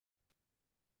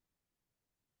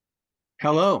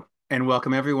Hello, and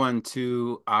welcome everyone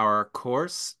to our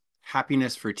course,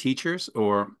 Happiness for Teachers,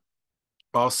 or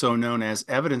also known as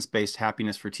Evidence-Based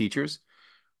Happiness for Teachers.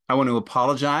 I want to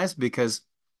apologize because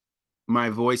my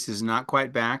voice is not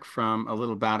quite back from a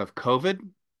little bout of COVID,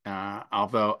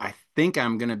 although I think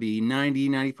I'm going to be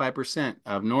 95%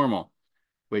 of normal,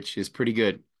 which is pretty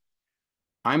good.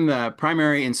 I'm the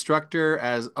primary instructor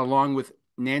along with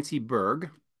Nancy Berg,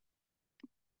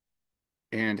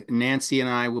 and Nancy and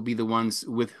I will be the ones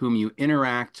with whom you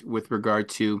interact with regard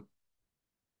to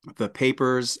the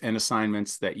papers and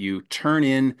assignments that you turn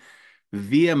in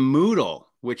via Moodle,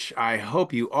 which I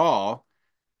hope you all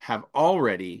have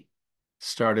already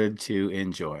started to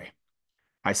enjoy.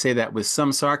 I say that with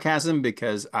some sarcasm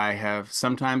because I have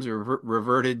sometimes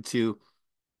reverted to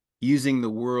using the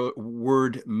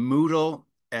word Moodle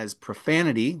as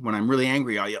profanity. When I'm really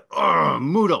angry, I'll yell, "Oh,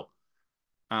 Moodle."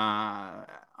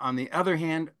 On the other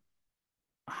hand,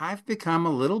 I've become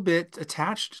a little bit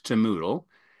attached to Moodle,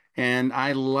 and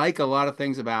I like a lot of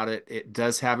things about it. It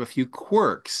does have a few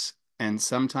quirks, and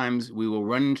sometimes we will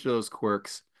run into those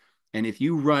quirks. And if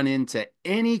you run into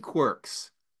any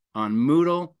quirks on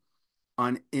Moodle,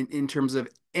 in terms of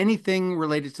anything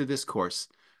related to this course,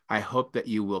 I hope that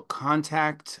you will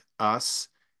contact us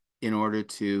in order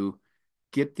to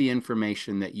get the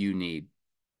information that you need.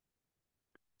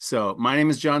 So my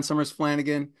name is John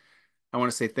Sommers-Flanagan. I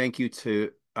want to say thank you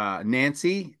to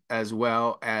Nancy, as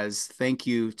well as thank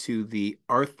you to the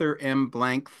Arthur M.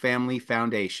 Blank Family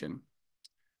Foundation.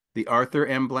 The Arthur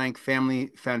M. Blank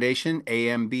Family Foundation,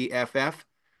 AMBFF,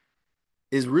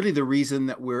 is really the reason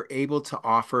that we're able to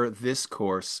offer this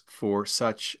course for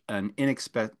such an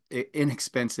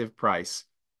inexpensive price.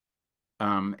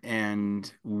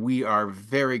 And we are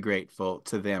very grateful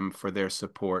to them for their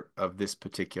support of this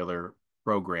particular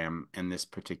program and this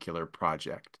particular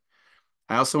project.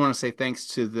 I also want to say thanks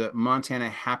to the Montana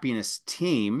Happiness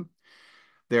team.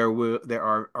 There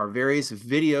are various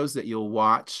videos that you'll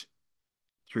watch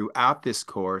throughout this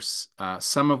course,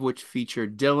 some of which feature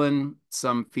Dylan,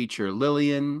 some feature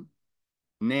Lillian,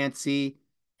 Nancy,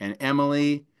 and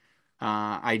Emily.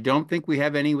 I don't think we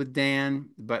have any with Dan,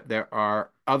 but there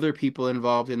are other people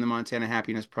involved in the Montana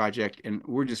Happiness Project, and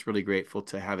we're just really grateful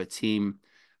to have a team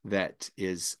that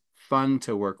is fun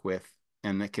to work with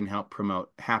and that can help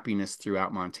promote happiness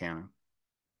throughout Montana.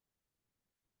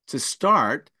 To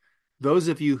start, those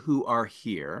of you who are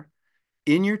here,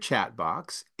 in your chat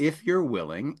box, if you're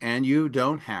willing, and you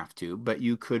don't have to, but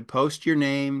you could post your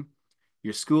name,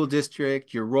 your school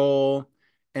district, your role,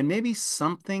 and maybe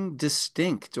something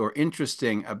distinct or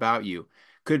interesting about you.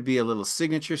 Could be a little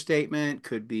signature statement,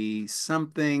 could be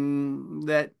something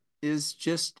that is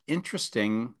just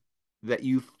interesting that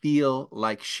you feel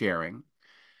like sharing.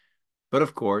 But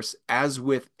of course, as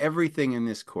with everything in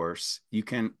this course, you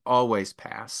can always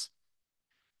pass.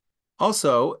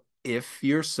 Also, if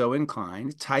you're so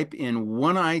inclined, type in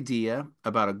one idea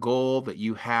about a goal that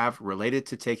you have related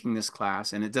to taking this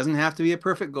class. And it doesn't have to be a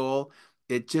perfect goal.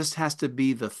 It just has to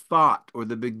be the thought or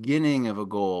the beginning of a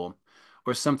goal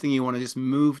or something you want to just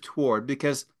move toward,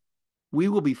 because we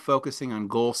will be focusing on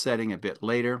goal setting a bit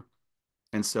later.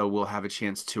 And so we'll have a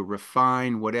chance to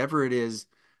refine whatever it is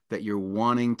that you're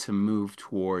wanting to move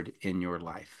toward in your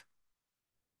life.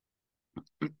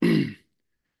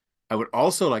 I would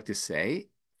also like to say,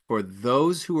 for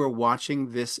those who are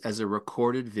watching this as a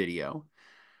recorded video,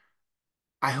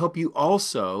 I hope you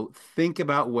also think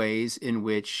about ways in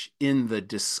which in the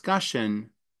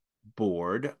discussion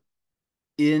board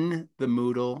in the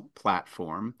Moodle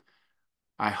platform,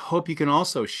 I hope you can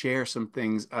also share some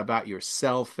things about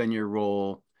yourself and your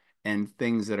role and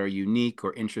things that are unique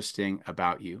or interesting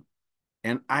about you.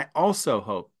 And I also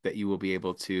hope that you will be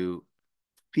able to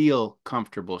feel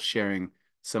comfortable sharing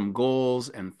some goals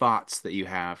and thoughts that you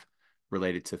have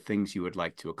related to things you would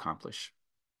like to accomplish.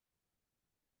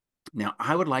 Now,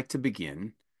 I would like to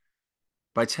begin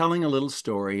by telling a little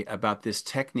story about this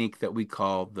technique that we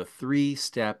call the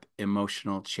three-step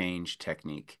emotional change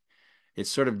technique. It's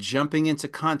sort of jumping into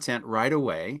content right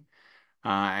away,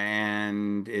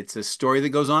 and it's a story that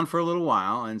goes on for a little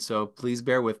while, and so please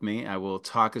bear with me. I will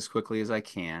talk as quickly as I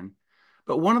can.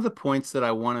 But one of the points that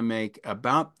I want to make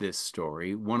about this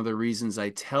story, one of the reasons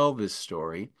I tell this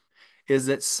story, is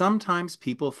that sometimes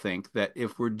people think that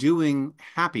if we're doing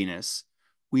happiness,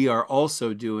 we are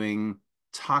also doing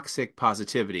toxic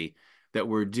positivity, that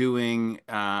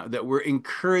we're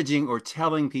encouraging or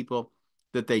telling people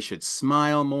that they should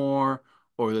smile more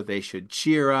or that they should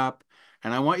cheer up.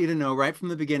 And I want you to know right from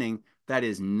the beginning, that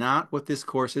is not what this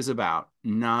course is about,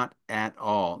 not at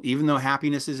all. Even though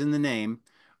happiness is in the name,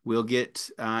 we'll get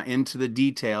into the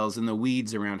details and the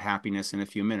weeds around happiness in a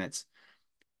few minutes.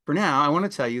 For now, I want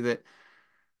to tell you that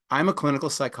I'm a clinical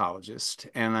psychologist,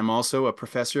 and I'm also a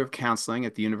professor of counseling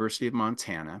at the University of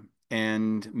Montana.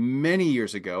 And many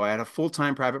years ago, I had a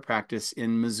full-time private practice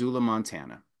in Missoula,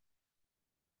 Montana.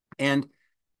 And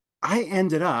I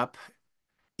ended up,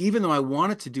 even though I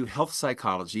wanted to do health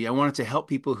psychology, I wanted to help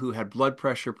people who had blood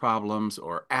pressure problems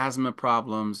or asthma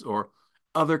problems or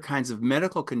other kinds of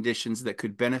medical conditions that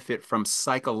could benefit from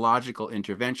psychological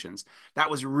interventions. That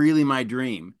was really my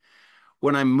dream.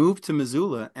 When I moved to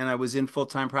Missoula and I was in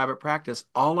full-time private practice,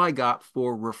 all I got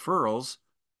for referrals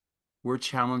were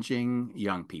challenging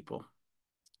young people,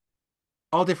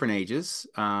 all different ages,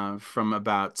 from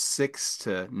about 6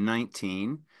 to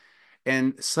 19.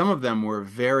 And some of them were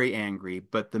very angry.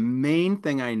 But the main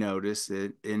thing I noticed,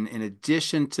 in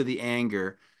addition to the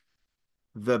anger,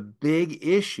 the big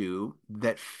issue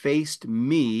that faced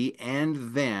me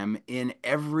and them in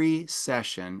every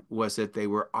session was that they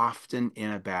were often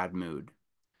in a bad mood.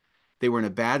 They were in a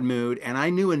bad mood, and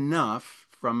I knew enough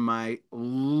from my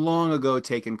long ago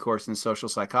taken course in social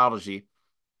psychology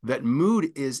that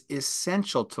mood is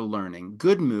essential to learning.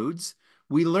 Good moods,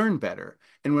 we learn better.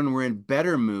 And when we're in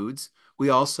better moods, we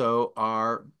also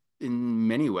are, in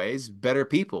many ways, better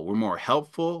people. We're more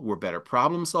helpful, we're better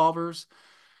problem solvers,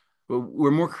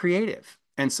 we're more creative.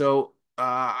 And so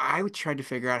I tried to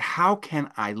figure out how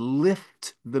can I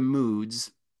lift the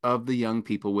moods of the young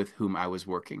people with whom I was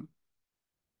working.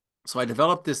 So I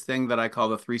developed this thing that I call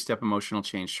the three-step emotional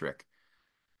change trick.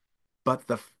 But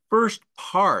the first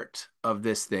part of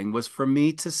this thing was for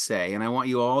me to say, and I want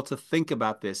you all to think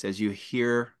about this as you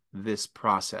hear this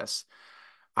process.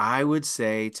 I would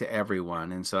say to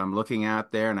everyone, and so I'm looking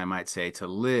out there and I might say to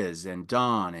Liz and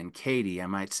Dawn and Katie, I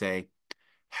might say,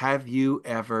 have you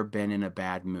ever been in a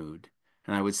bad mood?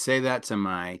 And I would say that to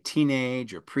my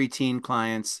teenage or preteen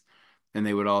clients, and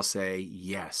they would all say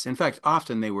yes. In fact,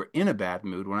 often they were in a bad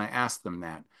mood when I asked them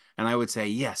that. And I would say,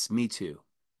 yes, me too.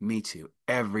 Me too.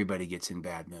 Everybody gets in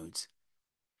bad moods.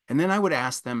 And then I would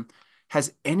ask them,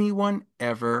 has anyone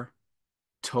ever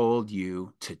told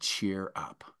you to cheer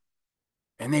up?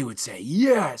 And they would say,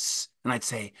 yes. And I'd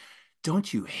say,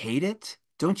 don't you hate it?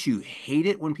 Don't you hate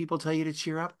it when people tell you to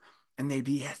cheer up? And they'd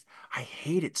be, yes, I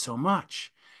hate it so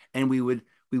much. And we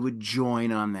would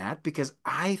join on that because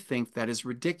I think that is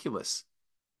ridiculous.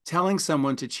 Telling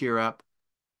someone to cheer up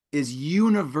is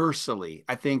universally,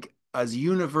 I think, as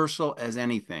universal as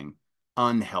anything,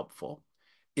 unhelpful.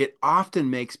 It often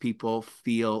makes people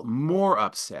feel more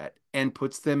upset and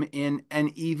puts them in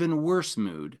an even worse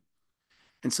mood.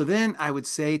 And so then I would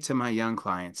say to my young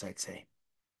clients, I'd say,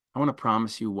 I want to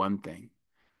promise you one thing.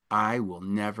 I will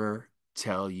never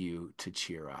tell you to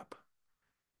cheer up.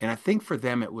 And I think for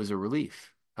them, it was a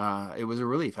relief. It was a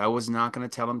relief. I was not going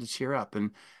to tell them to cheer up.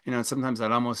 And, sometimes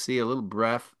I'd almost see a little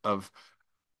breath of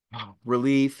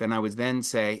relief. And I would then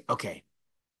say, okay,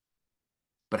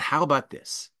 but how about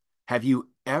this? Have you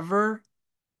ever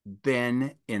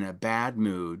been in a bad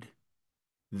mood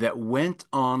that went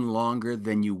on longer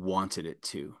than you wanted it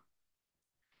to?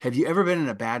 Have you ever been in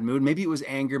a bad mood? Maybe it was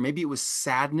anger, maybe it was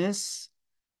sadness,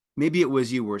 maybe it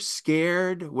was you were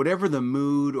scared, whatever the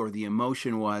mood or the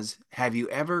emotion was. Have you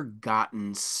ever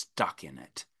gotten stuck in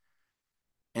it?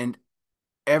 And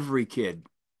every kid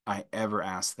I ever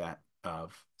asked that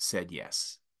of said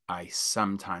yes. It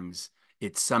sometimes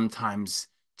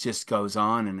just goes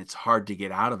on and it's hard to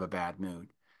get out of a bad mood.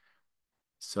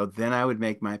 So then I would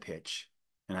make my pitch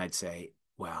and I'd say,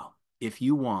 well, if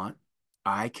you want,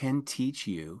 I can teach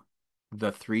you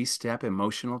the three-step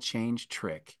emotional change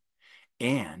trick.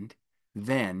 And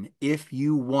then if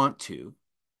you want to,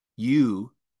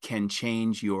 you can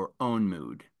change your own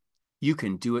mood. You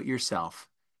can do it yourself.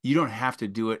 You don't have to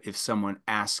do it if someone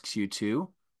asks you to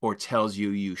or tells you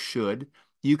you should.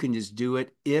 You can just do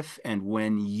it if and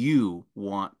when you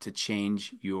want to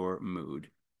change your mood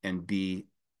and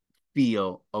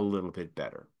feel a little bit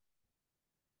better.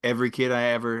 Every kid I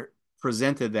ever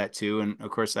presented that to, and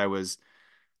of course I was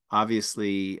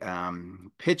obviously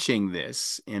pitching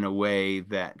this in a way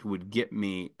that would get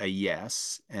me a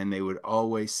yes, and they would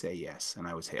always say yes. And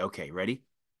I would say, okay, ready?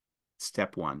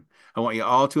 Step one. I want you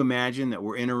all to imagine that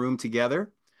we're in a room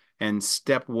together, and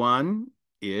step one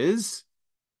is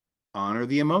honor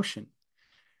the emotion.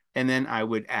 And then I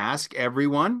would ask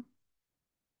everyone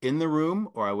in the room,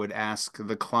 or I would ask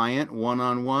the client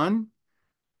one-on-one,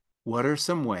 what are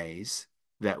some ways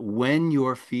that when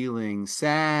you're feeling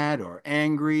sad or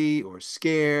angry or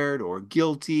scared or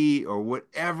guilty or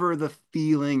whatever the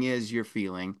feeling is you're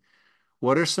feeling,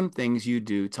 what are some things you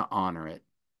do to honor it?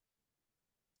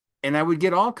 And I would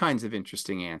get all kinds of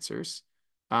interesting answers.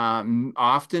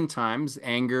 Oftentimes,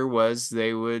 anger was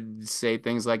they would say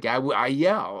things like, I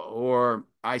yell, or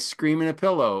I scream in a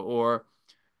pillow, or,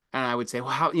 and I would say,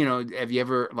 well, how, have you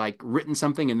ever like written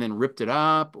something and then ripped it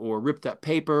up or ripped up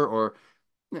paper? Or,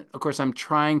 of course, I'm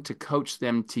trying to coach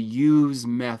them to use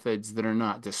methods that are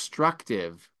not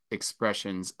destructive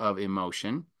expressions of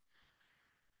emotion.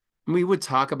 We would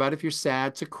talk about if you're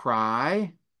sad to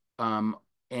cry.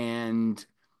 And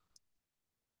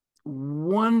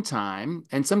one time,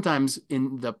 and sometimes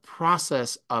in the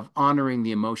process of honoring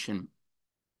the emotion,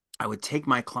 I would take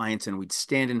my clients and we'd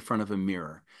stand in front of a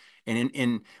mirror.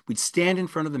 And we'd stand in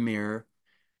front of the mirror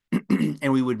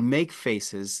and we would make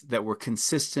faces that were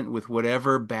consistent with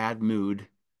whatever bad mood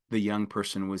the young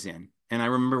person was in. And I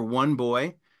remember one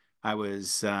boy, I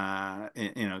was,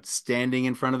 standing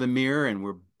in front of the mirror, and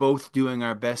we're both doing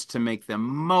our best to make the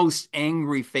most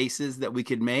angry faces that we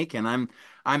could make. And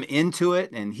I'm into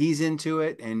it, and he's into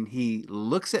it, and he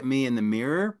looks at me in the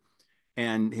mirror,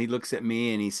 and he looks at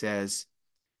me, and he says,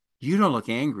 "You don't look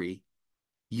angry.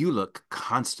 You look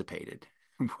constipated,"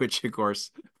 which of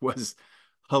course was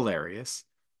hilarious.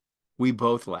 We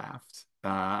both laughed.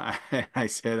 I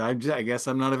said, I guess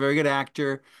I'm not a very good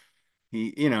actor.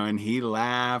 And he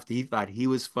laughed. He thought he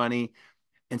was funny.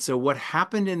 And so what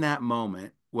happened in that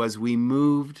moment was we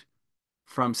moved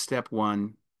from step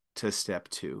one to step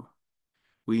two.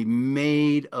 We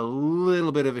made a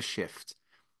little bit of a shift.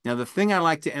 Now, the thing I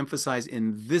like to emphasize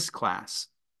in this class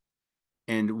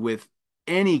and with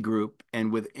any group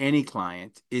and with any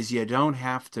client is you don't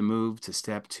have to move to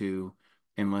step two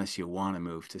unless you want to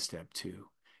move to step two,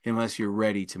 unless you're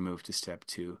ready to move to step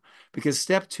two. Because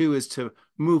step two is to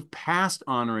move past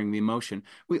honoring the emotion.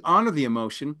 We honor the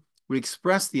emotion, we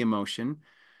express the emotion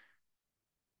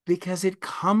because it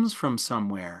comes from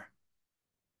somewhere.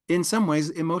 In some ways,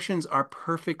 emotions are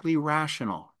perfectly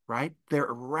rational, right?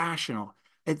 They're rational.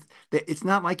 It's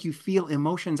not like you feel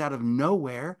emotions out of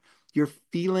nowhere. You're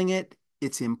feeling it.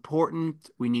 It's important.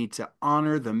 We need to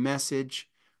honor the message.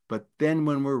 But then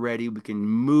when we're ready, we can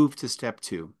move to step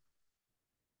two.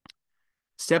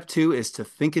 Step two is to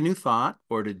think a new thought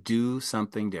or to do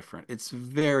something different. It's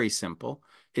very simple.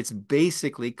 It's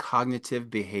basically cognitive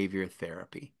behavior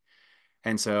therapy.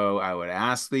 And so I would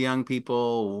ask the young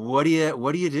people, what do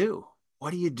you do?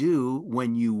 What do you do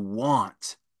when you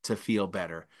want to feel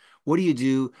better? What do you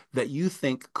do that you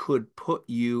think could put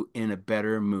you in a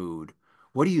better mood?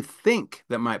 What do you think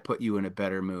that might put you in a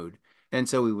better mood? And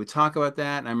so we would talk about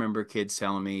that. And I remember kids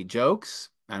telling me jokes,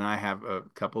 and I have a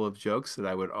couple of jokes that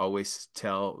I would always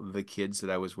tell the kids that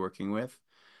I was working with.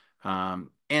 And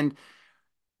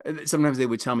sometimes they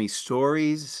would tell me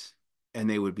stories, and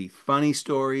they would be funny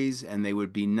stories, and they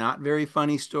would be not very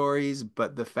funny stories,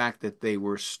 but the fact that they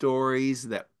were stories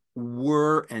that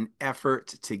were an effort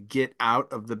to get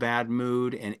out of the bad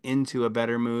mood and into a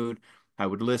better mood, I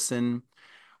would listen.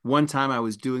 One time I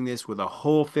was doing this with a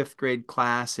whole fifth grade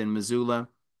class in Missoula,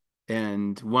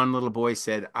 and one little boy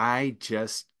said, "I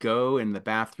just go in the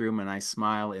bathroom and I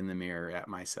smile in the mirror at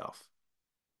myself."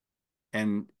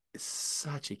 And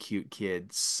such a cute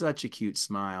kid, such a cute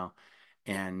smile,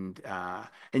 and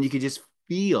you could just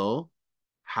feel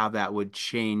how that would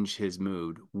change his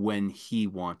mood when he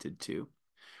wanted to.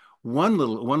 One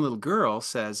little girl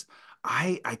says,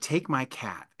 I take my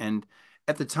cat, and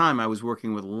at the time I was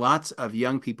working with lots of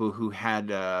young people who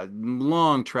had a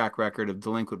long track record of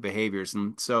delinquent behaviors,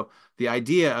 and so the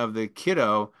idea of the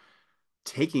kiddo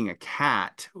taking a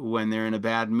cat when they're in a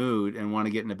bad mood and want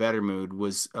to get in a better mood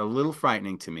was a little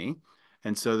frightening to me.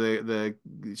 And so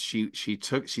she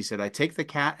said, "I take the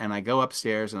cat and I go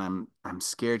upstairs, and I'm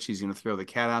scared she's going to throw the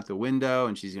cat out the window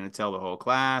and she's going to tell the whole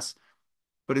class."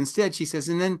 But instead she says,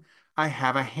 "And then I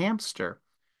have a hamster,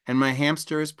 and my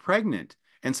hamster is pregnant.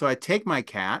 And so I take my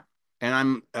cat, and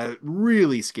I'm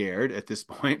really scared at this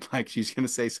point, like she's going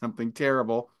to say something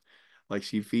terrible, like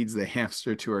she feeds the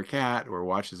hamster to her cat or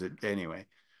watches it anyway."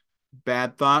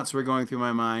 Bad thoughts were going through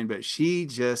my mind, but she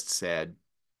just said,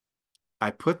 "I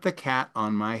put the cat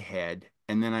on my head,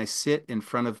 and then I sit in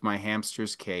front of my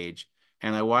hamster's cage,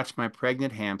 and I watch my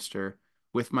pregnant hamster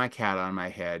with my cat on my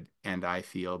head, and I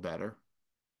feel better."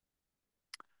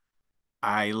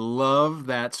 I love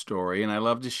that story, and I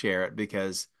love to share it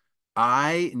because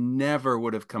I never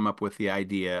would have come up with the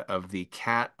idea of the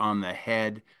cat on the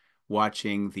head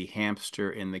watching the hamster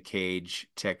in the cage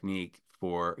technique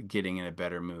for getting in a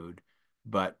better mood,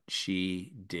 but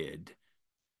she did.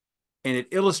 And it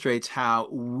illustrates how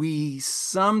we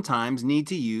sometimes need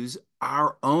to use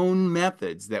our own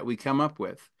methods that we come up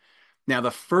with. Now, the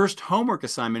first homework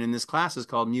assignment in this class is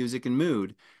called Music and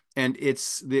Mood. And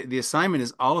the assignment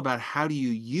is all about how do you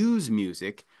use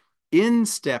music in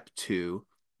step two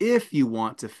if you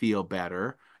want to feel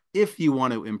better, if you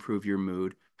want to improve your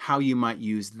mood, how you might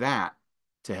use that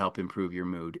to help improve your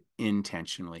mood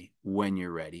intentionally when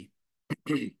you're ready.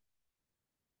 The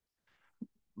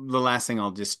last thing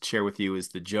I'll just share with you is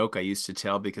the joke I used to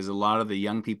tell, because a lot of the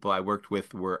young people I worked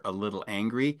with were a little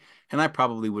angry, and I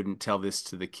probably wouldn't tell this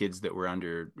to the kids that were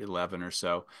under 11 or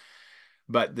so.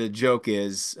 But the joke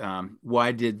is,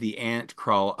 why did the ant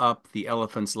crawl up the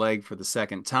elephant's leg for the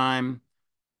second time?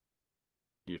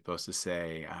 You're supposed to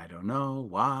say, I don't know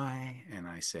why. And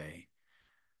I say,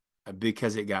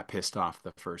 because it got pissed off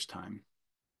the first time,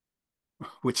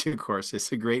 which of course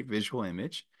is a great visual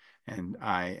image. And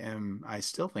I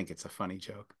still think it's a funny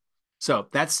joke. So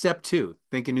that's step two.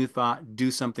 Think a new thought,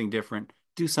 do something different,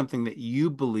 do something that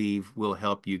you believe will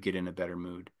help you get in a better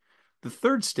mood. The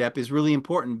third step is really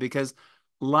important because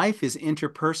life is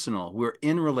interpersonal. We're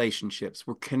in relationships,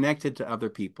 we're connected to other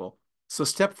people. So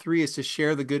step three is to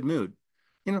share the good mood.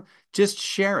 You know, just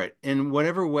share it in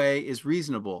whatever way is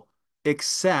reasonable,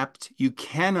 except you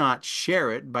cannot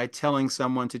share it by telling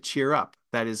someone to cheer up.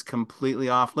 That is completely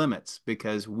off limits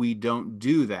because we don't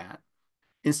do that.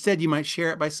 Instead, you might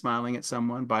share it by smiling at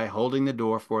someone, by holding the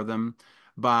door for them,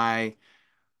 by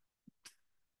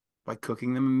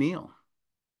cooking them a meal,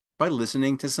 by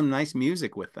listening to some nice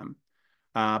music with them,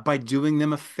 by doing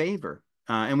them a favor.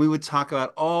 And we would talk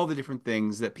about all the different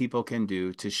things that people can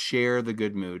do to share the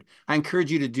good mood. I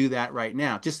encourage you to do that right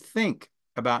now. Just think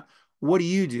about, what do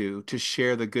you do to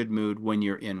share the good mood when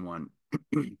you're in one?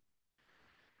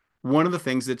 One of the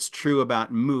things that's true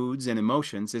about moods and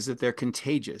emotions is that they're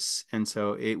contagious. And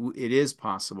so it is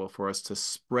possible for us to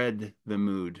spread the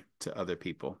mood to other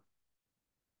people.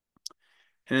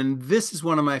 And this is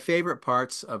one of my favorite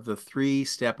parts of the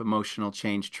three-step emotional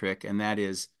change trick, and that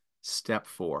is step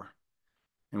four.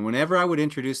 And whenever I would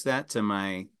introduce that to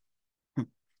my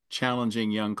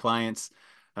challenging young clients,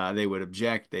 they would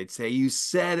object. They'd say, you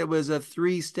said it was a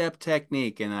three-step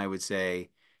technique. And I would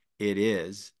say, it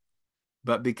is.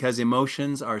 But because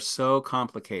emotions are so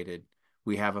complicated,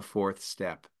 we have a fourth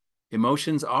step.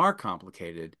 Emotions are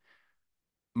complicated.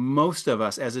 Most of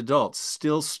us as adults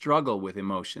still struggle with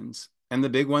emotions. And the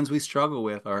big ones we struggle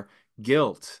with are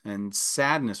guilt and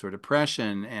sadness or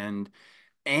depression and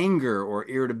anger or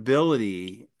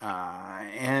irritability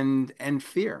and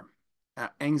fear,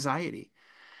 anxiety.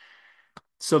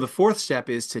 So the fourth step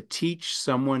is to teach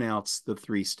someone else the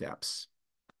three steps.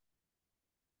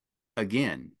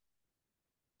 Again,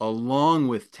 along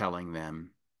with telling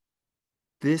them,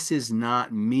 this is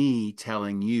not me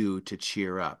telling you to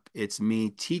cheer up. It's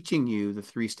me teaching you the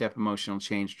three-step emotional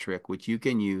change trick, which you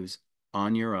can use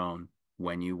on your own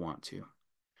when you want to.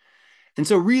 And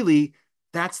so really,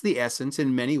 that's the essence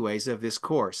in many ways of this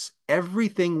course.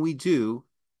 Everything we do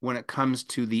when it comes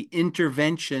to the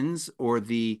interventions or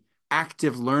the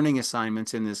active learning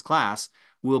assignments in this class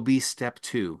will be step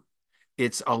two.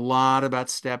 It's a lot about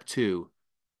step two.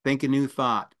 Think a new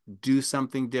thought, do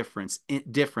something different,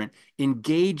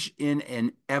 engage in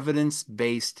an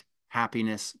evidence-based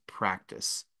happiness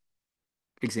practice.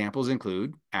 Examples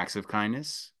include acts of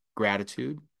kindness,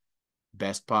 gratitude,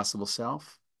 best possible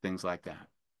self, things like that.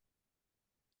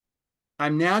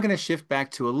 I'm now going to shift back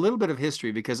to a little bit of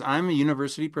history because I'm a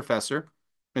university professor,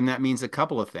 and that means a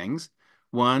couple of things.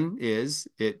 One is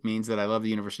it means that I love the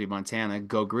University of Montana,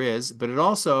 go Grizz, but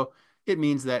it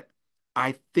means that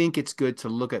I think it's good to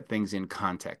look at things in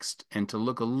context and to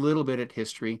look a little bit at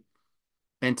history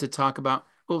and to talk about,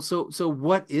 well, so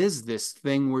what is this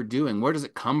thing we're doing? Where does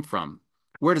it come from?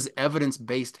 Where does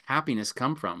evidence-based happiness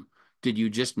come from? Did you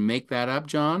just make that up,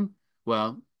 John?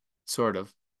 Well, sort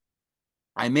of.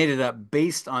 I made it up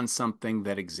based on something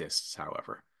that exists,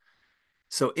 however.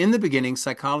 So in the beginning,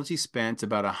 psychology spent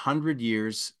about 100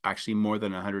 years, actually more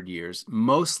than 100 years,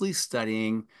 mostly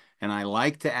studying, and I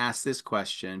like to ask this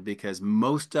question because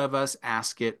most of us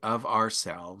ask it of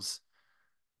ourselves,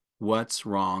 what's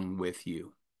wrong with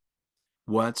you?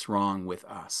 What's wrong with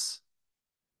us?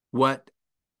 What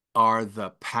are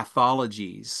the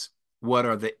pathologies? What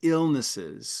are the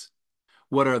illnesses?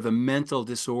 What are the mental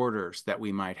disorders that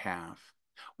we might have?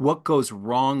 What goes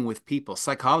wrong with people?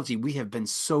 Psychology, we have been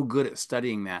so good at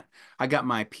studying that. I got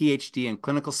my PhD in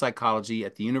clinical psychology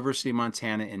at the University of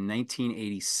Montana in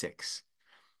 1986.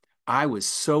 I was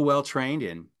so well trained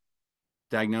in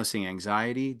diagnosing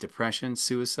anxiety, depression,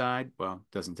 suicide. Well,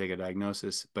 it doesn't take a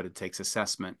diagnosis, but it takes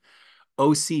assessment.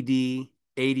 OCD,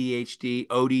 ADHD,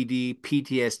 ODD,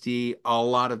 PTSD, a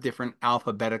lot of different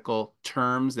alphabetical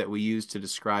terms that we use to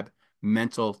describe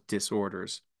mental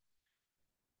disorders.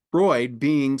 Freud,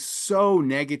 being so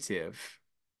negative,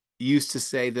 used to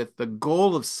say that the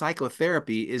goal of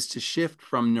psychotherapy is to shift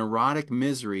from neurotic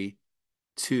misery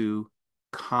to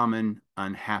common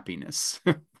unhappiness,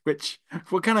 which,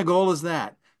 what kind of goal is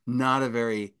that? Not a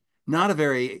very, not a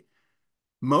very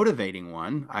motivating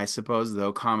one, I suppose,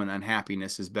 though common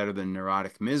unhappiness is better than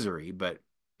neurotic misery, but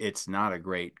it's not a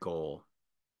great goal.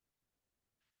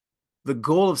 The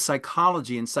goal of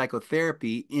psychology and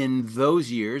psychotherapy in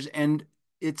those years, and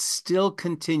it still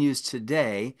continues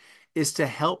today, is to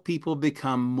help people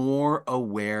become more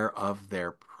aware of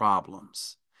their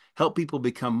problems, help people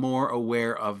become more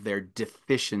aware of their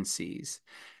deficiencies.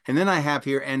 And then I have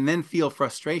here, and then feel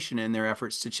frustration in their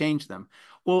efforts to change them.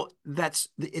 Well,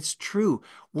 it's true.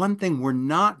 One thing we're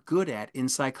not good at in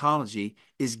psychology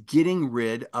is getting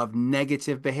rid of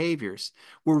negative behaviors.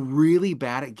 We're really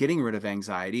bad at getting rid of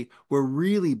anxiety. We're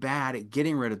really bad at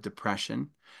getting rid of depression.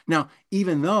 Now,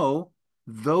 even though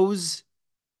those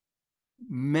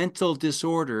mental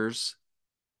disorders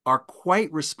are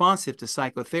quite responsive to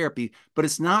psychotherapy, but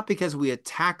it's not because we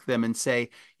attack them and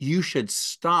say, you should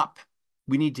stop.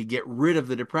 We need to get rid of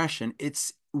the depression.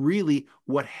 It's really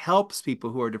what helps people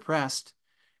who are depressed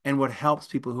and what helps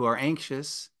people who are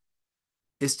anxious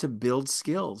is to build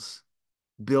skills,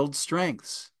 build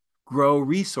strengths, grow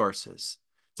resources,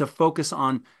 to focus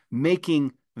on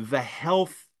making the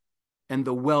health and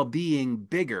the well-being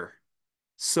bigger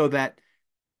so that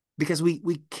because we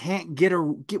can't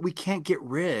we can't get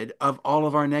rid of all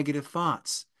of our negative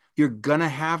thoughts. You're gonna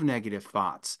have negative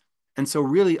thoughts. And so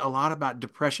really a lot about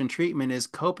depression treatment is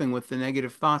coping with the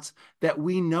negative thoughts that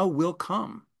we know will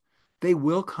come. They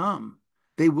will come.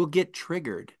 They will get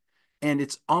triggered. And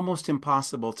it's almost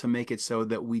impossible to make it so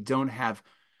that we don't have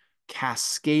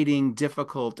cascading,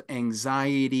 difficult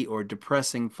anxiety or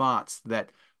depressing thoughts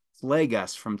that plague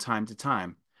us from time to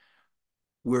time.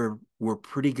 We're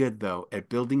pretty good though at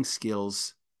building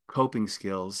skills, coping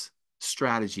skills,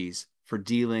 strategies for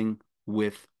dealing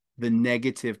with the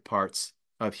negative parts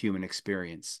of human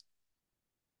experience.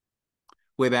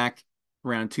 Way back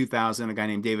around 2000, a guy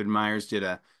named David Myers did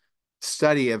a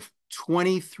study of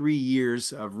 23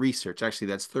 years of research. Actually,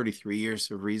 that's 33 years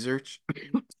of research.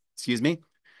 Excuse me.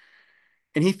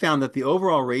 And he found that the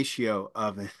overall ratio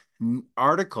of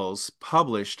articles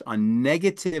published on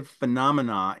negative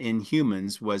phenomena in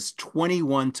humans was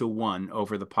 21-1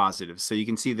 over the positive. So you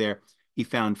can see there, he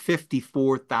found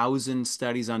 54,000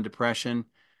 studies on depression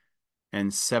and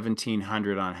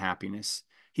 1,700 on happiness.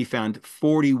 He found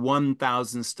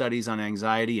 41,000 studies on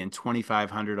anxiety and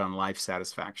 2,500 on life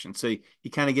satisfaction. So you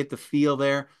kind of get the feel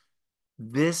there.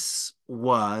 This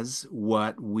was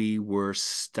what we were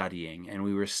studying, and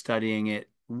we were studying it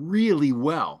really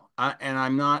well. And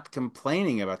I'm not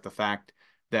complaining about the fact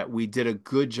that we did a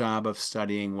good job of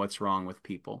studying what's wrong with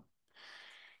people.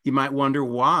 You might wonder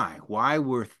why. Why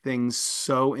were things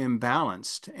so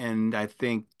imbalanced? And I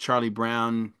think Charlie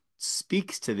Brown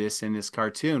speaks to this in this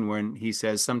cartoon when he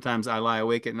says, sometimes I lie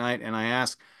awake at night and I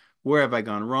ask, where have I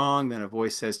gone wrong? Then a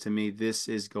voice says to me, this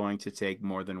is going to take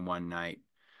more than one night.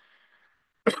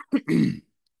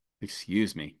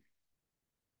 Excuse me.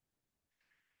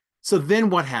 So then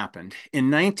what happened?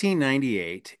 In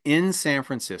 1998, in San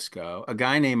Francisco, a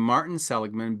guy named Martin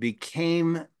Seligman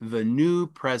became the new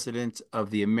president of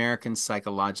the American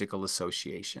Psychological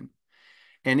Association.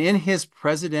 And in his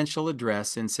presidential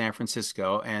address in San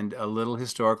Francisco, and a little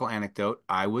historical anecdote,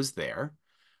 I was there.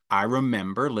 I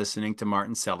remember listening to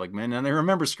Martin Seligman, and I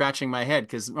remember scratching my head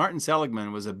because Martin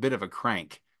Seligman was a bit of a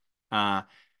crank. Uh,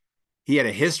 he had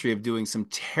a history of doing some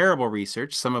terrible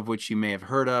research, some of which you may have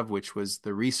heard of, which was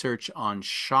the research on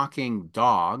shocking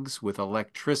dogs with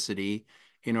electricity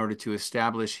in order to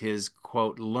establish his,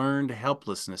 quote, learned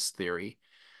helplessness theory.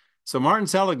 So Martin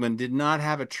Seligman did not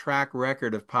have a track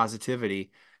record of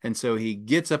positivity. And so he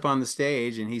gets up on the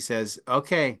stage and he says,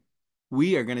 okay,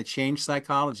 we are going to change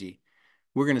psychology.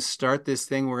 We're going to start this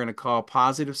thing we're going to call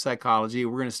positive psychology.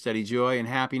 We're going to study joy and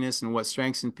happiness and what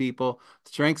strengthens people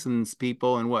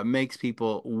and what makes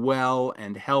people well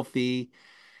and healthy.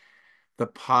 The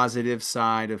positive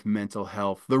side of mental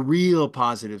health, the real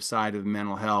positive side of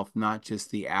mental health, not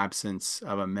just the absence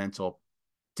of a mental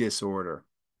disorder.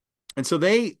 And so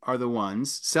they are the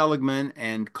ones, Seligman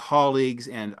and colleagues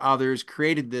and others,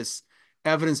 created this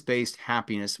evidence-based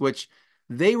happiness, which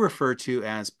they refer to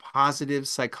as positive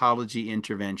psychology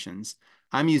interventions.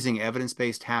 I'm using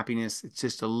evidence-based happiness. It's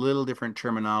just a little different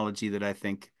terminology that I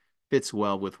think fits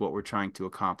well with what we're trying to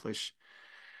accomplish.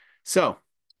 So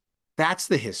that's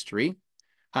the history.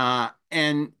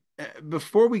 And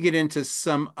before we get into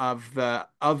some of the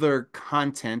other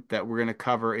content that we're going to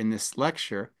cover in this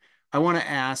lecture, I want to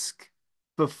ask,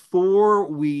 before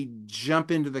we jump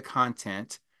into the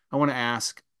content, I want to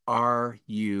ask, are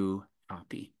you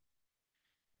happy?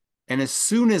 And as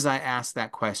soon as I ask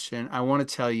that question, I want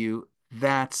to tell you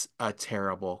that's a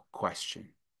terrible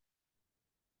question.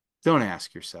 Don't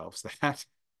ask yourselves that.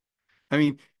 I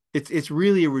mean, it's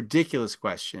really a ridiculous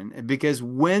question because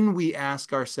when we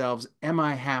ask ourselves, am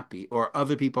I happy? Or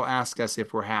other people ask us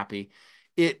if we're happy,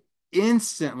 it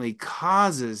instantly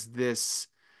causes this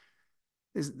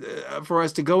is for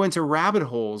us to go into rabbit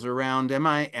holes around am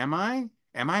I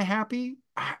happy?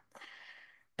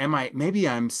 Am I maybe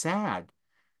I'm sad?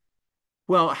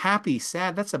 Well, happy,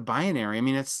 sad, that's a binary. I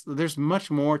mean, it's there's much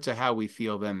more to how we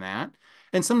feel than that.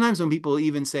 And sometimes when people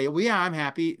even say, "Well, yeah, I'm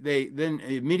happy," they then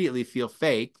immediately feel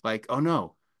fake, like, "Oh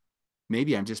no,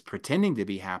 maybe I'm just pretending to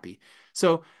be happy."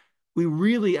 So we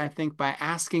really, I think, by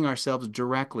asking ourselves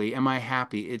directly, "Am I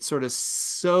happy?" It sort of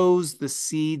sows the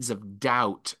seeds of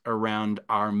doubt around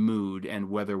our mood and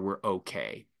whether we're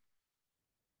okay.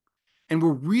 And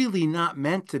we're really not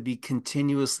meant to be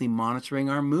continuously monitoring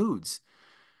our moods.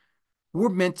 We're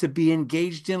meant to be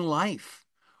engaged in life.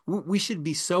 We should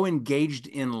be so engaged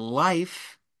in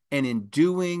life and in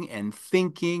doing and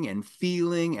thinking and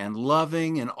feeling and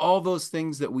loving and all those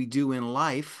things that we do in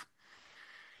life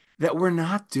that we're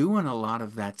not doing a lot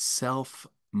of that self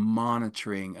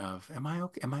monitoring of, am I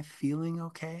okay? Am I feeling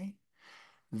okay?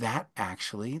 That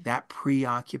actually, that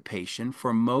preoccupation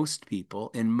for most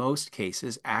people in most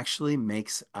cases actually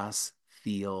makes us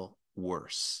feel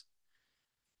worse.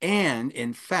 And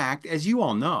in fact, as you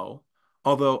all know,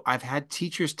 although I've had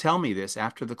teachers tell me this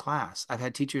after the class, I've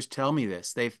had teachers tell me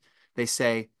this. They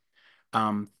say,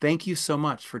 thank you so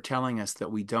much for telling us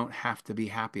that we don't have to be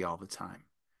happy all the time.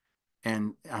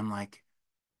 And I'm like,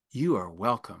 you are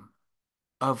welcome.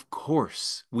 Of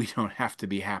course, we don't have to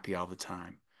be happy all the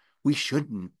time. We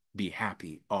shouldn't be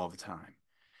happy all the time.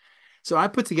 So I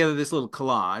put together this little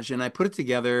collage, and I put it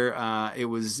together. It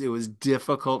was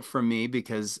difficult for me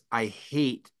because I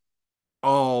hate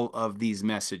all of these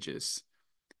messages.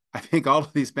 I think all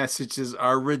of these messages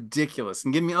are ridiculous.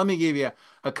 And let me give you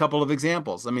a couple of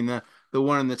examples. I mean, the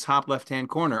one in the top left-hand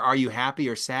corner, are you happy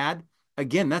or sad?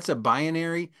 Again, that's a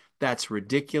binary. That's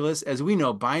ridiculous. As we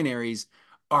know, binaries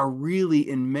are really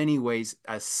in many ways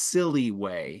a silly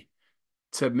way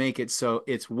to make it so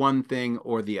it's one thing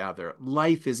or the other.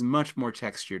 Life is much more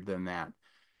textured than that.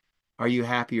 Are you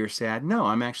happy or sad? No,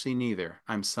 I'm actually neither.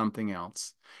 I'm something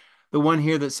else. The one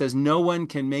here that says no one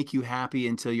can make you happy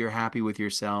until you're happy with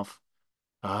yourself.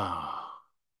 Oh,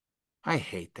 I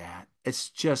hate that. It's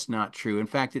just not true. In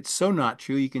fact, it's so not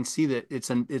true. You can see that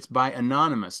it's by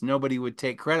anonymous. Nobody would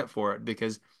take credit for it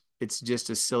because it's just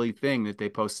a silly thing that they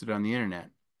posted on the internet.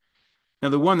 Now,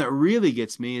 the one that really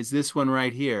gets me is this one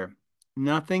right here.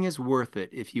 Nothing is worth it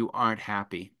if you aren't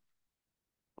happy.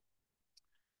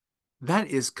 That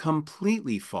is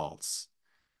completely false.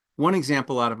 One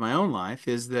example out of my own life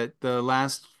is that the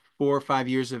last 4 or 5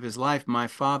 years of his life, my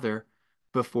father,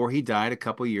 before he died a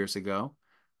couple years ago,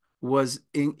 was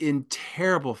in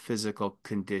terrible physical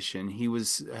condition. He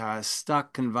was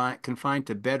stuck, confined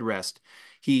to bed rest.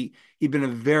 He'd been a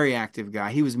very active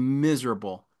guy. He was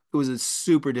miserable. It was a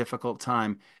super difficult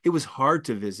time. It was hard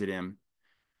to visit him.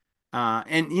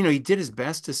 And he did his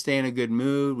best to stay in a good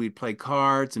mood. We'd play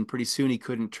cards, and pretty soon he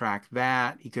couldn't track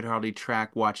that. He could hardly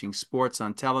track watching sports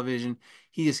on television.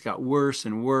 He just got worse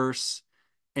and worse,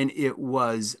 and it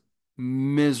was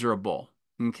miserable.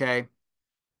 Okay.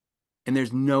 And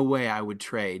there's no way I would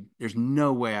trade. There's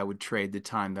no way I would trade the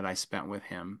time that I spent with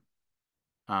him.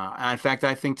 In fact,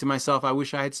 I think to myself, I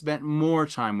wish I had spent more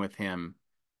time with him,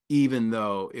 even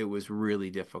though it was really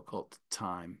difficult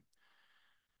time.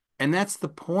 And that's the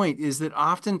point, is that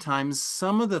oftentimes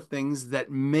some of the things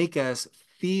that make us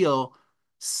feel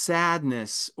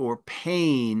sadness or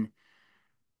pain,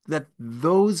 that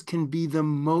those can be the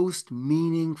most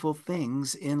meaningful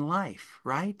things in life,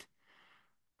 right?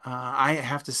 I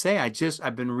have to say,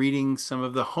 I've been reading some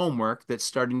of the homework that's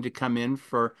starting to come in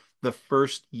for the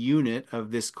first unit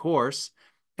of this course,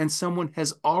 and someone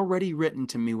has already written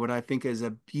to me what I think is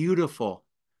a beautiful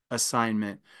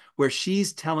assignment, where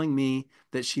she's telling me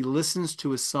that she listens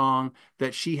to a song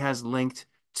that she has linked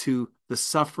to the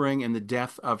suffering and the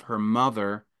death of her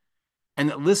mother, and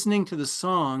that listening to the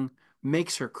song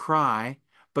makes her cry,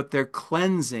 but they're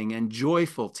cleansing and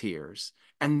joyful tears.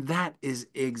 And that is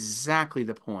exactly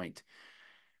the point.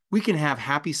 We can have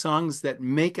happy songs that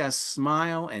make us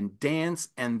smile and dance,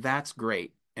 and that's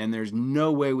great. And there's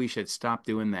no way we should stop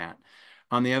doing that.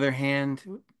 On the other hand,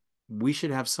 we should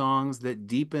have songs that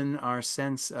deepen our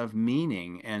sense of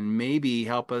meaning and maybe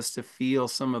help us to feel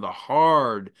some of the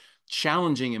hard,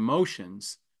 challenging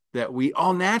emotions that we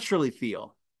all naturally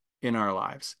feel in our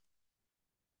lives.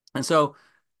 And so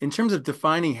in terms of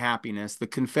defining happiness, the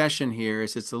confession here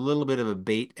is it's a little bit of a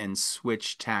bait and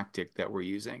switch tactic that we're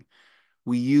using.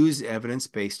 We use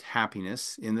evidence-based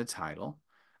happiness in the title,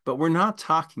 but we're not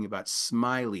talking about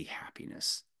smiley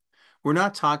happiness. We're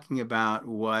not talking about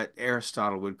what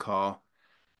Aristotle would call,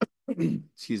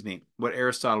 excuse me, what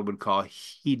Aristotle would call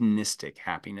hedonistic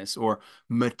happiness or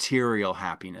material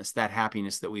happiness, that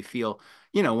happiness that we feel,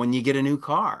 when you get a new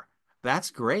car.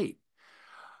 That's great.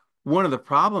 One of the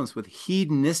problems with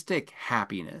hedonistic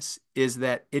happiness is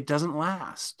that it doesn't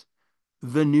last.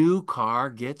 The new car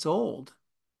gets old.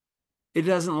 It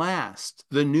doesn't last.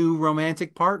 The new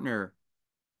romantic partner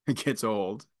gets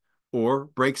old or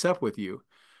breaks up with you.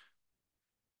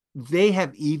 They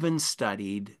have even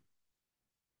studied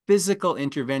physical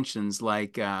interventions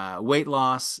like weight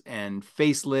loss and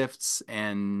facelifts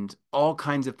and all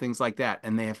kinds of things like that.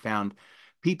 And they have found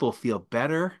people feel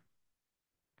better,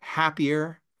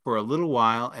 happier for a little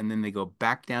while, and then they go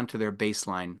back down to their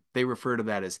baseline. They refer to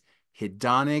that as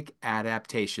hedonic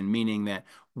adaptation, meaning that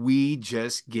we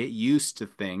just get used to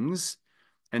things.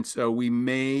 And so we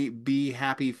may be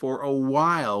happy for a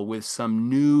while with some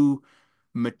new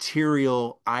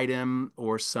material item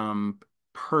or some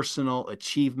personal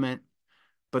achievement,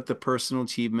 but the personal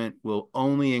achievement will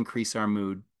only increase our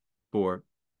mood for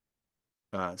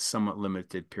a somewhat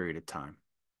limited period of time.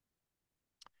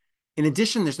 In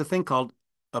addition, there's a thing called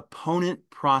opponent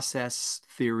process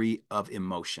theory of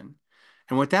emotion.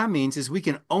 And what that means is we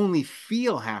can only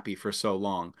feel happy for so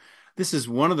long. This is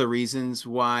one of the reasons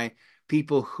why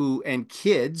people and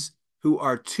kids who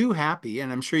are too happy,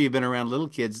 and I'm sure you've been around little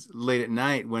kids late at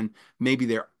night when maybe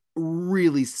they're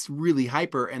really, really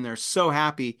hyper and they're so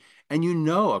happy and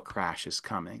a crash is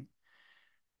coming.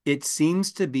 It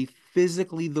seems to be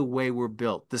physically the way we're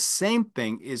built. The same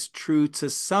thing is true to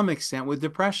some extent with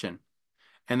depression,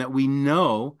 and that we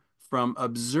know from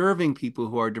observing people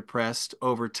who are depressed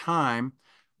over time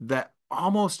that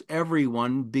almost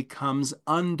everyone becomes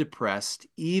undepressed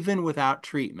even without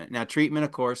treatment. Now, treatment,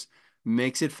 of course,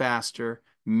 makes it faster,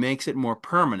 makes it more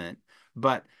permanent,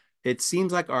 but it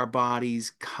seems like our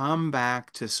bodies come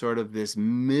back to sort of this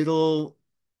middle,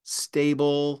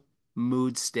 stable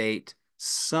mood state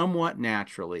somewhat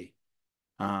naturally.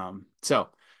 So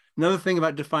another thing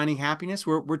about defining happiness,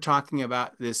 we're talking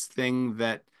about this thing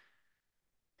that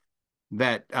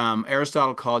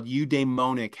Aristotle called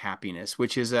eudaimonic happiness,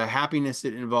 which is a happiness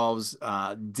that involves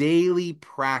daily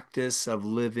practice of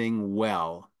living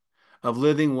well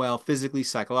physically,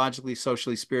 psychologically,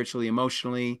 socially, spiritually,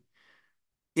 emotionally.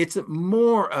 It's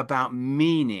more about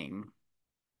meaning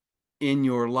in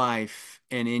your life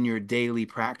and in your daily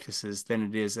practices than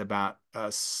it is about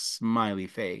a smiley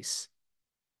face.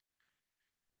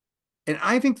 And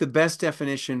I think the best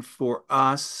definition for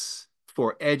us,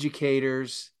 for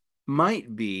educators,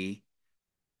 might be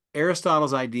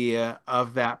Aristotle's idea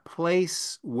of that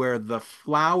place where the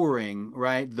flowering,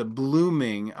 right, the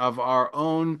blooming of our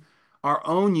own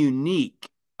unique,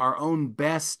 our own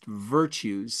best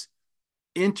virtues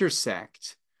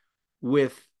intersect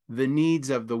with the needs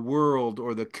of the world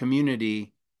or the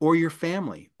community or your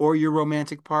family or your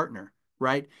romantic partner,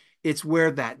 right? It's where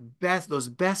those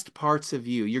best parts of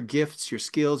you, your gifts, your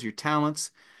skills, your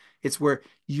talents, it's where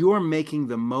you're making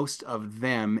the most of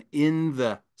them in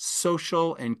the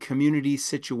social and community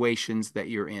situations that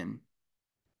you're in.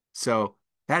 So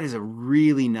that is a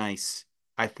really nice,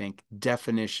 I think,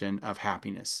 definition of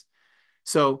happiness.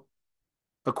 So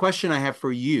a question I have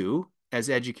for you as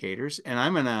educators, and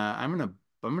I'm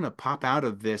gonna pop out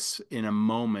of this in a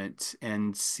moment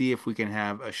and see if we can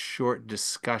have a short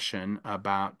discussion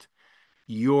about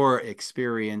your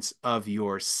experience of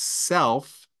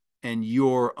yourself and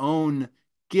your own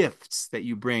gifts that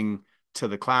you bring to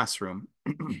the classroom.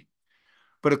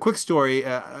 But a quick story,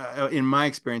 in my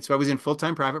experience, so I was in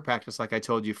full-time private practice, like I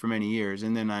told you, for many years.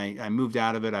 And then I moved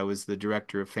out of it. I was the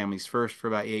director of Families First for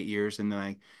about 8 years. And then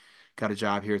I got a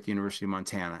job here at the University of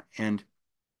Montana. And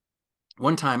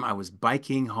one time I was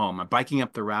biking home. I'm biking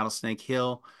up the Rattlesnake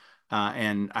Hill,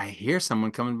 and I hear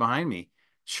someone coming behind me.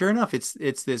 Sure enough, it's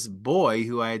this boy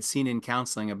who I had seen in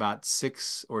counseling about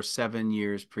 6 or 7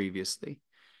 years previously.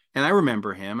 And I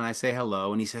remember him, and I say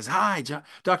hello, and he says, "Hi,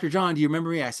 Dr. John, do you remember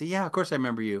me?" I say, "Yeah, of course I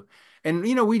remember you." And,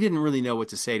 we didn't really know what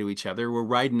to say to each other. We're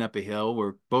riding up a hill.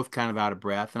 We're both kind of out of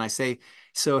breath. And I say,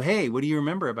 "So, hey, what do you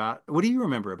remember about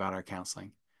our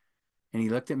counseling?" And he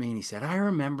looked at me and he said, "I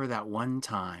remember that one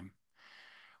time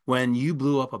when you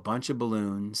blew up a bunch of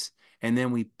balloons and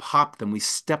then we popped them, we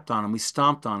stepped on them, we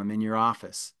stomped on them in your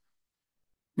office."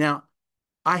 Now,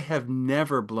 I have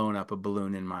never blown up a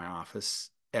balloon in my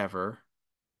office, ever.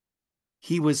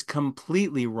 He was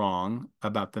completely wrong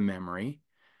about the memory.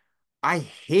 I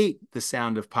hate the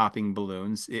sound of popping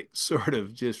balloons. It sort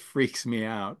of just freaks me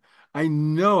out. I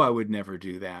know I would never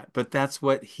do that, but that's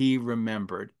what he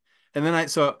remembered. And then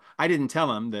so I didn't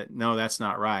tell him that, no, that's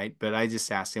not right, but I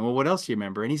just asked him, well, what else do you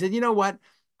remember? And he said, you know what?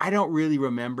 I don't really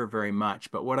remember very much,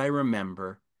 but what I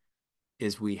remember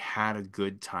is we had a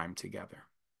good time together.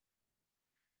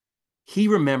 He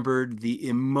remembered the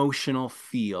emotional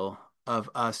feel of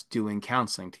us doing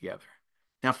counseling together.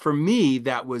 Now, for me,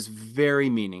 that was very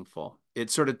meaningful. It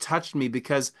sort of touched me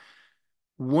because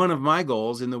one of my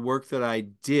goals in the work that I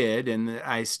did and that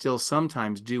I still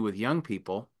sometimes do with young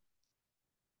people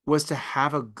was to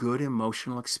have a good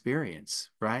emotional experience,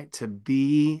 right? To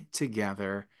be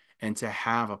together and to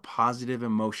have a positive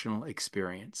emotional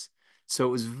experience. So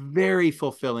it was very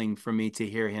fulfilling for me to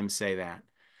hear him say that.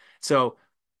 So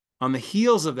on the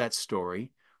heels of that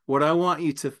story, what I want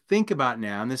you to think about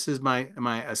now, and this is my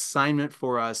assignment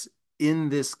for us in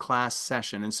this class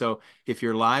session. And so if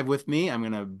you're live with me, I'm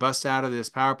going to bust out of this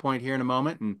PowerPoint here in a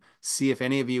moment and see if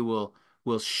any of you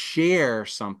will share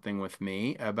something with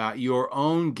me about your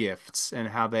own gifts and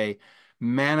how they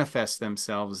manifest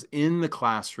themselves in the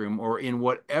classroom or in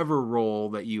whatever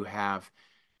role that you have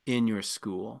in your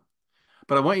school.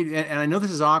 But I want you, and I know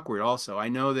this is awkward also. I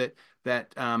know that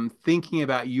thinking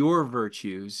about your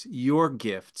virtues, your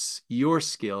gifts, your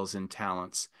skills and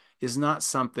talents is not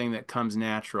something that comes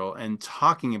natural, and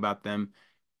talking about them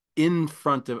in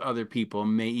front of other people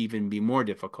may even be more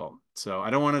difficult. So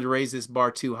I don't want to raise this bar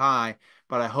too high,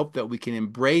 but I hope that we can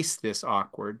embrace this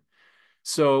awkward.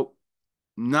 So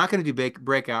not going to do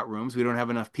breakout rooms. We don't have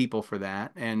enough people for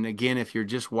that. And again, if you're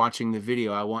just watching the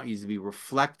video, I want you to be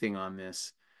reflecting on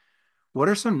this. What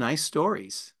are some nice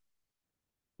stories?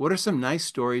 What are some nice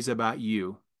stories about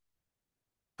you,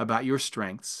 about your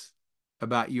strengths,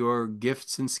 about your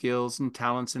gifts and skills and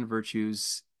talents and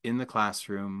virtues in the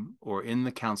classroom or in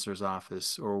the counselor's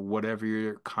office or whatever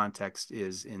your context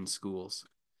is in schools?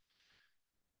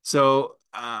 So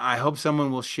I hope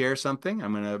someone will share something.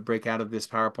 I'm going to break out of this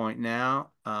PowerPoint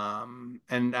now.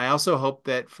 And I also hope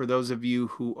that for those of you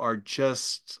who are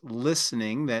just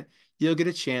listening, that you'll get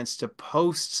a chance to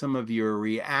post some of your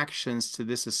reactions to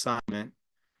this assignment.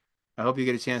 I hope you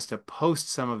get a chance to post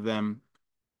some of them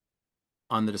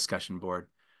on the discussion board.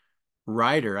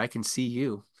 Ryder, I can see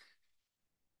you.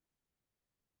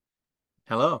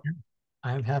 Hello.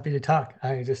 I'm happy to talk.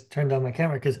 I just turned on my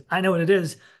camera because I know what it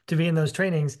is to be in those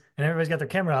trainings and everybody's got their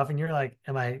camera off and you're like,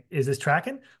 is this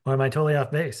tracking or am I totally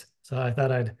off base? So I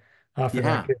thought I'd offer that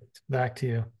Yeah. gift back to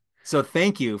you. So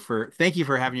thank you for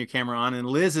having your camera on. And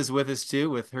Liz is with us too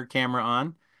with her camera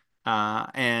on.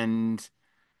 And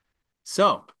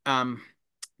so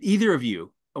either of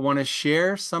you want to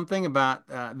share something about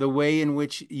the way in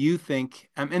which you think,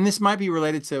 and this might be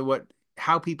related to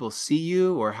how people see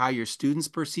you or how your students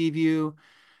perceive you,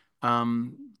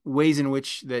 ways in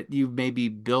which that you've maybe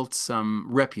built some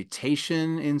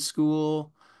reputation in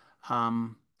school.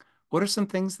 Um, what are some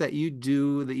things that you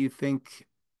do that you think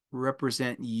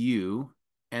represent you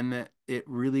and that it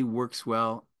really works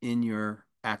well in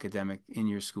in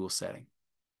your school setting?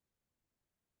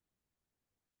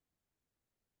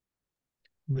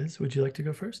 Liz, would you like to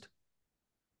go first?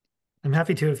 I'm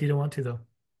happy to if you don't want to, though.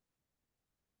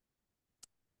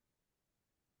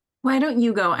 Why don't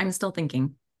you go? I'm still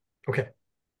thinking. Okay.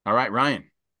 All right, Ryan.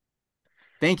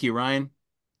 Thank you, Ryan.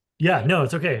 Yeah, no,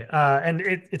 it's okay. And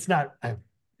it's not I've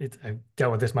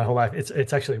dealt with this my whole life.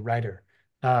 It's actually Ryder.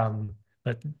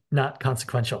 But not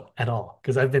consequential at all.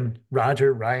 Because I've been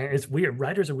Roger, Ryan. It's weird.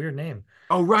 Ryder's a weird name.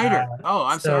 Oh, Ryder. Oh,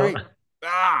 I'm So sorry.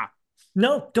 Ah,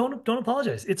 no, don't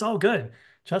apologize. It's all good.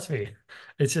 Trust me.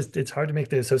 It's hard to make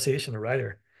the association a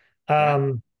writer. yeah.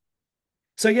 Um,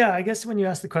 so yeah, I guess when you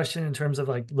ask the question in terms of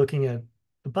like looking at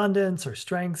abundance or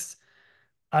strengths,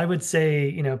 I would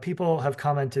say, people have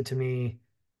commented to me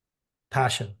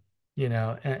passion,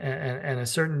 and a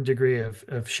certain degree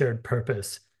of shared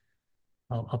purpose.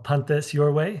 I'll punt this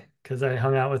your way because I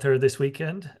hung out with her this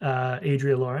weekend,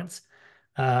 Adria Lawrence.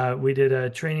 We did a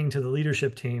training to the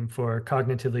leadership team for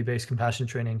cognitively based compassion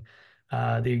training,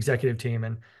 the executive team,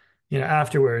 and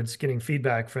afterwards getting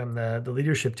feedback from the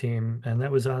leadership team, and that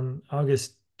was on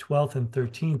August 12th and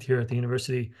 13th here at the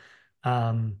university.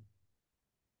 Um,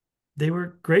 they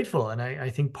were grateful, and I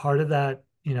think part of that,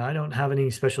 I don't have any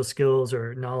special skills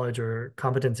or knowledge or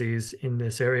competencies in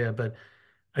this area, but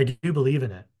I do believe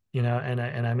in it,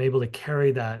 and I'm able to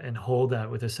carry that and hold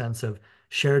that with a sense of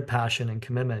shared passion and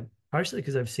commitment, partially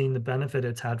because I've seen the benefit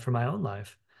it's had for my own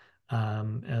life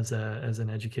as an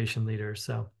education leader.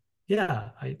 So yeah,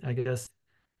 I guess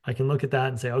I can look at that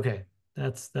and say, okay,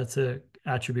 that's a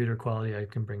attribute or quality I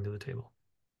can bring to the table.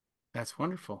 That's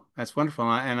wonderful. That's wonderful.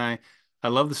 I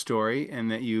love the story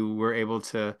and that you were able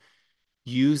to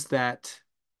use that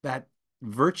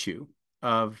virtue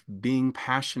of being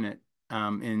passionate.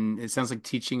 And it sounds like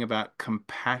teaching about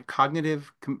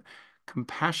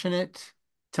compassionate.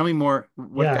 Tell me more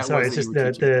what Yeah, that sorry, was it's that you just were the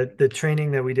teaching. the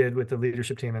training that we did with the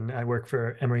leadership team, and I work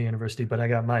for Emory University, but I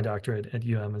got my doctorate at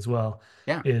UM as well,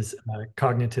 Yeah, is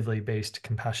cognitively based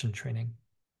compassion training.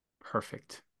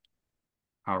 perfect.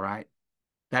 All right.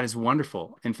 That is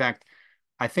wonderful. In fact,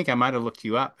 I think I might have looked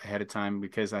you up ahead of time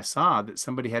because I saw that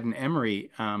somebody had an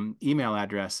Emory email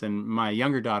address, and my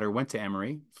younger daughter went to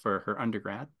Emory for her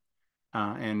undergrad,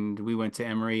 and we went to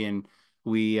Emory, and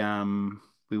we um,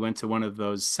 we went to one of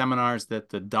those seminars that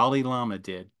the Dalai Lama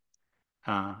did,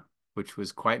 uh, which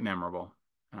was quite memorable.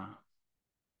 Uh,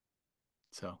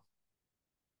 so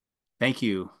thank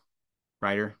you,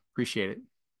 Ryder. Appreciate it.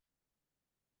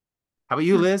 How about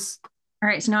you, All Liz?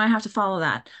 right, so now I have to follow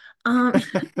that. Um,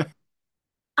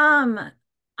 um,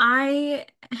 I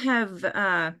have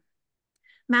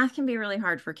math can be really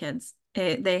hard for kids.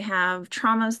 They have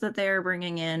traumas that they're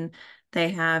bringing in. They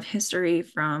have history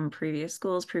from previous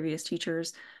schools, previous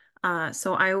teachers.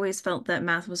 So I always felt that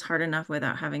math was hard enough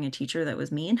without having a teacher that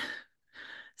was mean.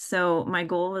 So my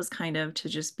goal was kind of to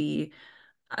just be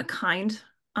a kind,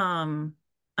 um,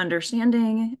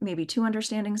 understanding, maybe too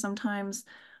understanding sometimes.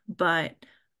 But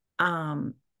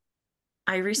um,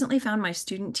 I recently found my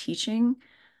student teaching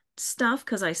stuff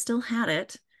because I still had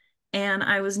it. And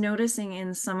I was noticing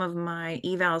in some of my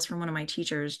evals from one of my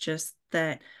teachers just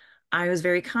that I was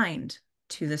very kind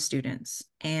to the students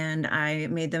and I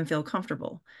made them feel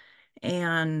comfortable.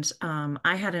 And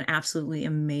I had an absolutely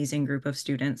amazing group of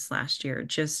students last year,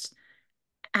 just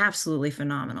absolutely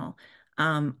phenomenal.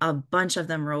 A bunch of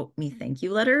them wrote me thank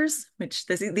you letters, which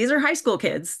these are high school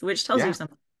kids, which tells you Yeah,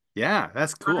 something. yeah,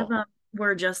 that's A lot of cool. them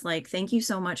were just like, thank you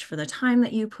so much for the time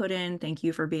that you put in. Thank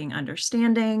you for being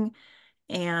understanding.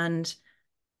 And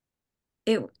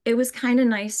it was kind of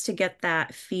nice to get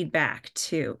that feedback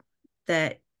too,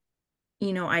 that,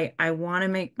 I want to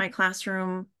make my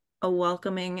classroom a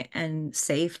welcoming and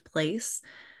safe place,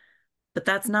 but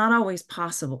that's not always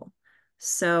possible.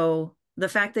 So the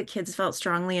fact that kids felt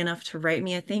strongly enough to write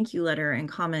me a thank you letter and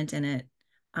comment in it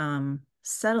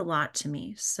said a lot to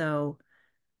me. So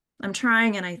I'm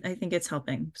trying and I think it's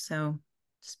helping. So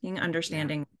just being Yeah,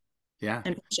 understanding yeah.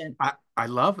 and patient. I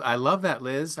love that,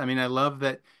 Liz. I mean, I love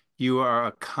that you are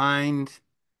a kind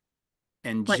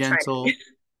and Like try to be. gentle,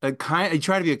 you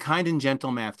try to be a kind and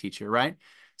gentle math teacher, right?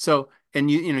 So, and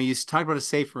you talked about a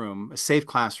safe room, a safe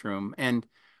classroom, and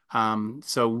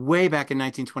so way back in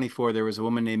 1924, there was a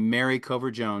woman named Mary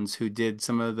Cover Jones who did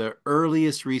some of the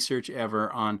earliest research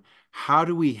ever on how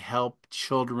do we help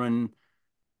children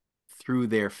through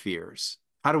their fears?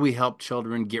 How do we help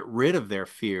children get rid of their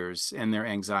fears and their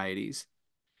anxieties?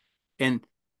 And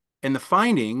and the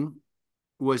finding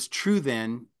was true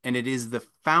then, and it is the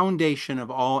foundation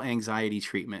of all anxiety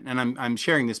treatment. And I'm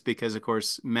sharing this because, of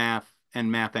course, math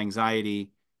and math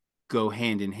anxiety go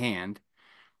hand in hand.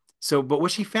 So, but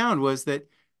what she found was that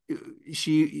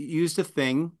she used a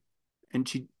thing and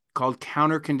she called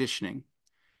counter conditioning.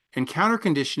 And counter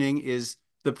conditioning is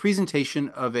the presentation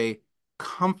of a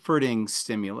comforting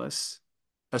stimulus,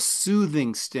 a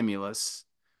soothing stimulus,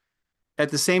 at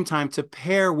the same time to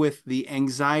pair with the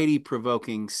anxiety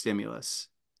provoking stimulus,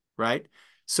 right?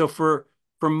 So for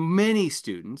many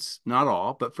students, not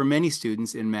all, but for many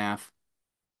students in math,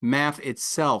 math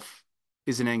itself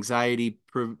is an anxiety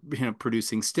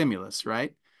producing stimulus,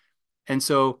 right? And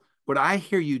so what I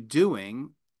hear you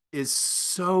doing is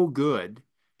so good.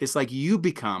 It's like you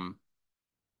become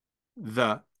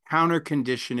the counter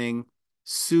conditioning,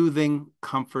 soothing,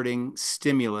 comforting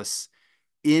stimulus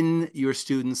in your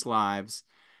students' lives.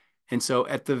 And so,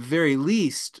 at the very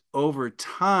least, over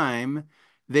time,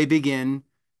 they begin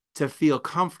to feel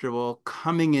comfortable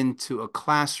coming into a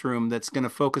classroom that's going to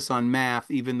focus on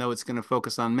math, even though it's going to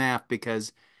focus on math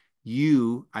because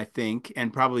you, I think,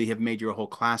 and probably have made your whole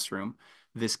classroom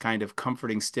this kind of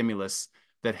comforting stimulus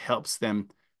that helps them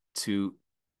to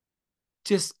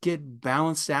just get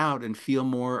balanced out and feel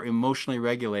more emotionally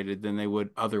regulated than they would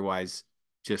otherwise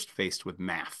just faced with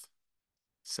math.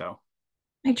 So,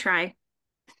 I try.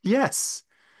 yes.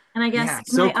 And I Yeah, guess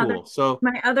so cool. So,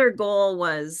 my other goal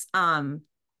was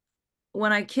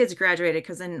when I kids graduated,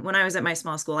 because then when I was at my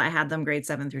small school, I had them grade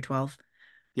 7 through 12.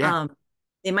 yeah, Um,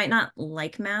 they might not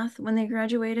like math when they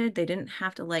graduated. They didn't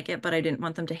have to like it, but I didn't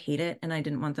want them to hate it and I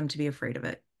didn't want them to be afraid of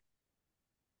it.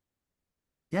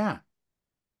 yeah.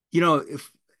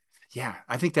 If yeah,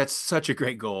 I think that's such a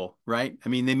great goal, right? I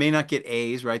mean, they may not get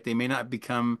A's, right? They may not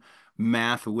become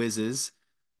math whizzes,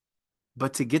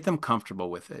 but to get them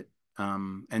comfortable with it,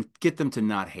 and get them to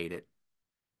not hate it.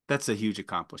 That's a huge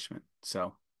accomplishment.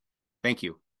 So thank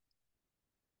you.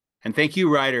 And thank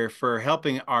you, Ryder, for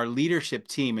helping our leadership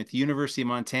team at the University of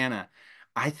Montana.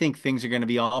 I think things are going to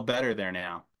be all better there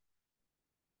now.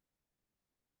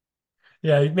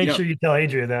 Yeah, You make know, sure you tell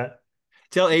Adria that.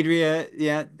 tell Adria,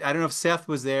 yeah, I don't know if Seth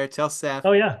was there. Tell Seth.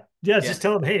 Oh yeah. Yeah, Yeah, just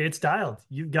tell him, hey, it's dialed.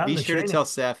 You've gotten be the sure to training. tell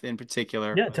Seth in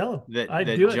particular Yeah, tell him. that I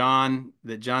do it.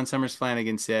 John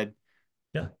Sommers-Flanagan said,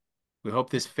 Yeah. we hope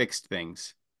this fixed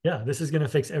things. Yeah, this is going to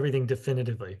fix everything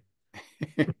definitively.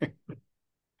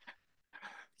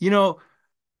 You know,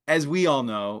 as we all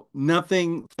know,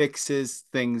 nothing fixes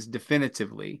things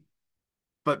definitively,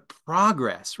 but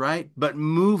progress, right? But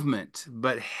movement,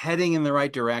 but heading in the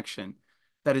right direction.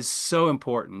 That is so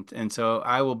important. And so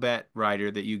I will bet, Ryder,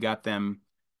 that you got them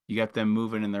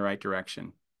moving in the right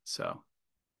direction. So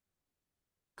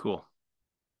cool.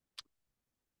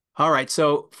 All right.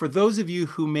 So for those of you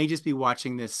who may just be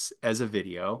watching this as a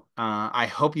video, I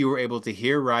hope you were able to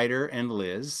hear Ryder and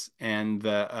Liz and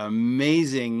the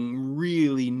amazing,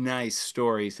 really nice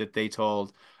stories that they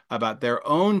told about their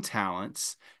own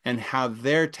talents and how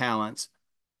their talents,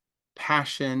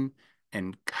 passion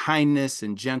and kindness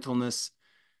and gentleness,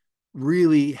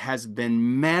 really has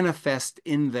been manifest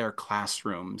in their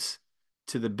classrooms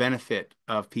to the benefit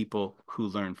of people who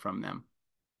learn from them.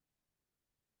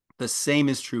 The same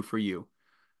is true for you.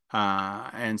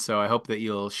 And so I hope that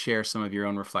you'll share some of your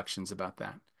own reflections about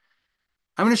that.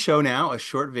 I'm going to show now a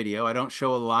short video. I don't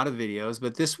show a lot of videos,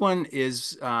 but this one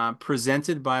is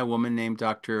presented by a woman named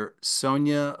Dr.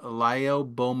 Sonia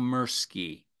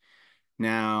Lyobomirsky.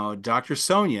 Now, Dr.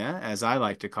 Sonia, as I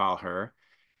like to call her,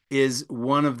 is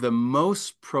one of the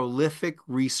most prolific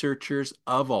researchers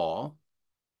of all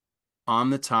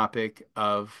on the topic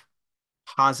of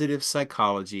positive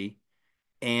psychology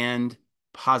and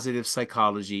positive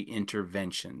psychology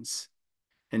interventions.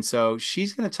 And so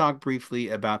she's going to talk briefly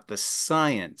about the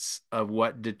science of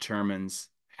what determines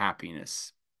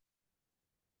happiness.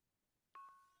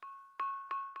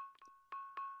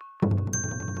 Can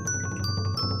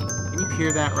you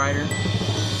hear that, Ryder?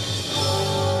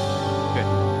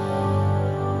 Good.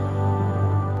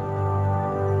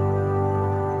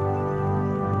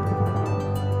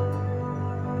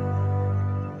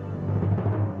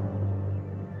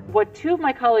 What two of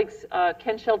my colleagues,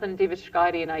 Ken Sheldon and David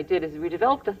Scotty, and I did is we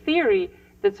developed a theory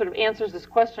that sort of answers this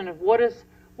question of what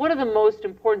are the most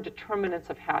important determinants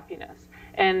of happiness.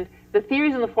 And the theory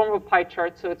is in the form of a pie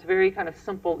chart, so it's very kind of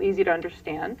simple, easy to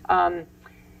understand.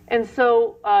 And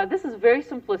so this is very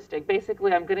simplistic.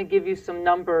 Basically, I'm going to give you some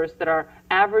numbers that are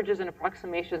averages and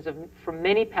approximations from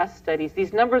many past studies.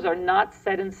 These numbers are not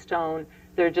set in stone.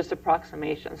 They're just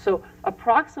approximations. So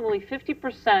approximately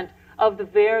 50% of the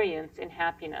variance in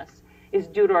happiness is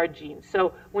due to our genes.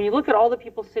 So when you look at all the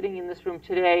people sitting in this room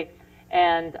today,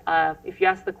 and if you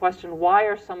ask the question, why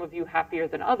are some of you happier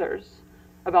than others,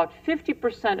 about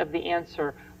 50% of the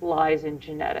answer lies in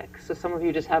genetics. So some of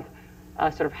you just have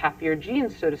sort of happier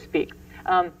genes, so to speak.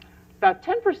 About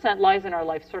 10% lies in our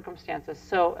life circumstances.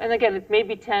 So, and again, it may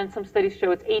be 10. Some studies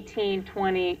show it's 18,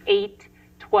 20, 8,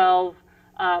 12.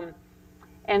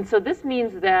 And so this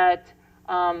means that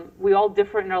we all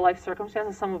differ in our life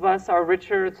circumstances. Some of us are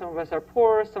richer, some of us are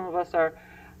poorer, some of us are,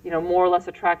 more or less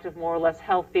attractive, more or less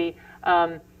healthy.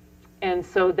 And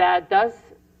so that does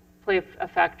play a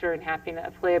factor in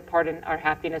happiness, play a part in our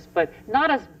happiness, but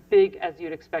not as big as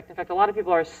you'd expect. In fact, a lot of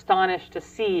people are astonished to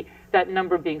see that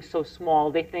number being so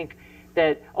small. They think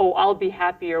that, oh, I'll be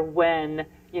happier when,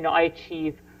 I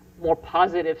achieve more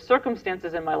positive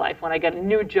circumstances in my life, when I get a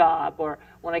new job, or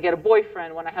when I get a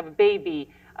boyfriend, when I have a baby.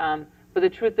 But the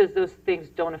truth is those things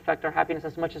don't affect our happiness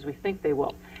as much as we think they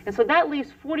will. And so that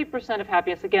leaves 40% of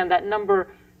happiness. Again, that number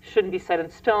shouldn't be set in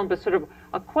stone, but sort of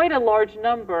quite a large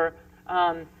number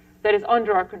that is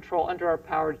under our control, under our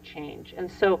power to change.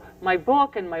 And so my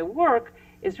book and my work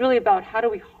is really about how do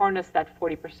we harness that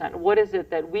 40%? What is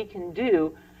it that we can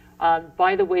do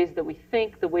by the ways that we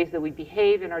think, the ways that we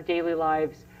behave in our daily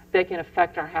lives that can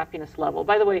affect our happiness level?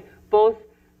 By the way, both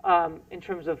in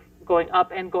terms of going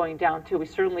up and going down too. We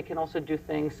certainly can also do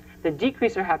things that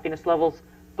decrease our happiness levels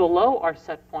below our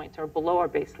set points or below our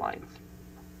baselines.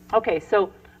 Okay,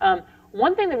 so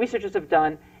one thing that researchers have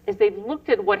done is they've looked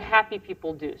at what happy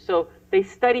people do. So they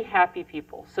study happy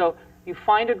people. So you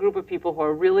find a group of people who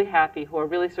are really happy, who are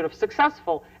really sort of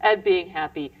successful at being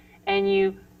happy, and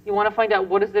you want to find out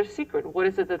what is their secret, what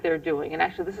is it that they're doing. And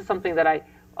actually, this is something that I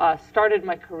started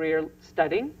my career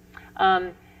studying.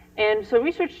 And so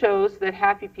research shows that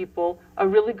happy people are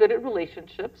really good at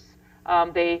relationships.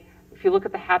 If you look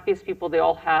at the happiest people, they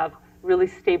all have really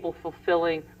stable,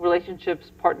 fulfilling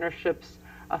relationships, partnerships,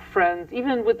 friends,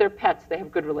 even with their pets, they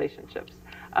have good relationships.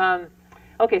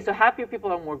 Okay, so happier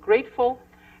people are more grateful.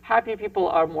 Happier people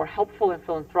are more helpful and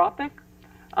philanthropic.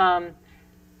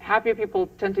 Happier people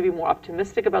tend to be more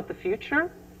optimistic about the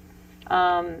future.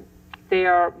 They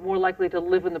are more likely to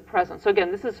live in the present. So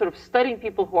again, this is sort of studying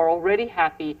people who are already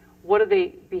happy. What do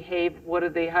they behave?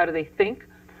 How do they think?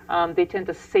 They tend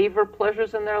to savor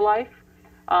pleasures in their life.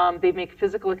 They make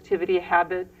physical activity a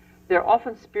habit. They're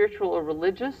often spiritual or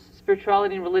religious.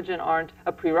 Spirituality and religion aren't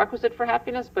a prerequisite for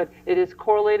happiness, but it is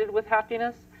correlated with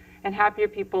happiness. And happier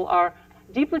people are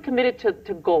deeply committed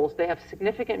to goals. They have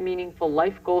significant, meaningful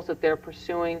life goals that they're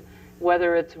pursuing,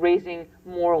 whether it's raising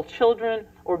moral children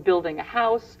or building a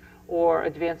house or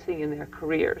advancing in their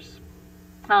careers.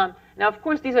 Now, of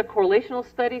course, these are correlational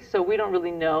studies, so we don't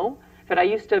really know. But I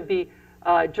used to be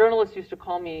journalists used to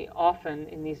call me often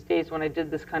in these days when I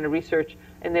did this kind of research,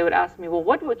 and they would ask me, well,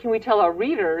 what can we tell our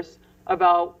readers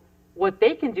about what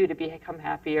they can do to become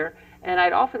happier? And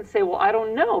I'd often say, well, I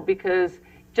don't know, because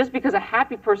just because a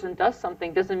happy person does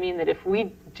something doesn't mean that if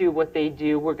we do what they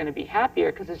do, we're going to be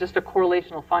happier, because it's just a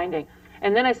correlational finding.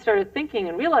 And then I started thinking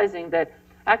and realizing that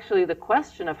actually the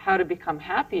question of how to become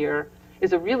happier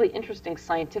is a really interesting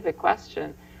scientific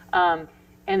question.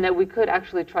 And that we could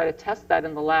actually try to test that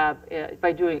in the lab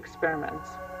by doing experiments.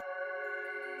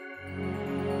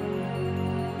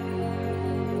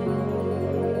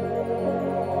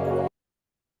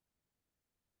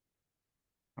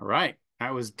 All right,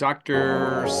 that was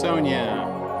Dr. Sonia.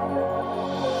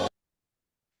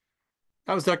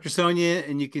 That was Dr. Sonia,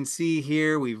 and you can see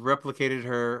here we've replicated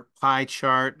her pie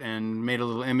chart and made a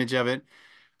little image of it.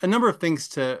 A number of things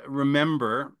to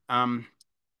remember.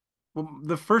 Well,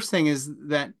 the first thing is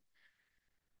that,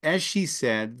 as she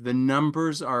said, the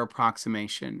numbers are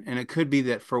approximation. And it could be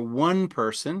that for one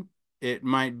person, it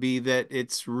might be that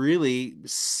it's really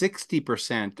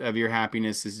 60% of your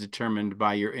happiness is determined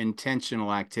by your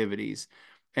intentional activities.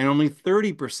 And only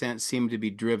 30% seem to be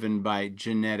driven by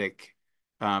genetic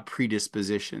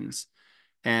predispositions.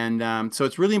 And so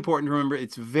it's really important to remember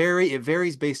it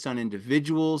varies based on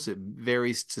individuals. It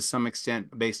varies to some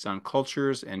extent based on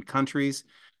cultures and countries.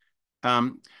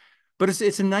 But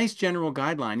it's a nice general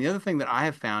guideline. The other thing that I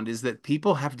have found is that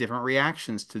people have different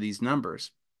reactions to these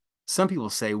numbers. Some people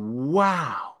say,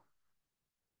 wow,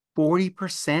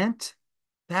 40%?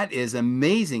 That is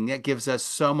amazing. That gives us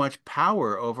so much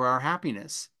power over our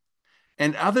happiness.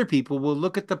 And other people will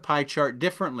look at the pie chart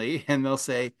differently and they'll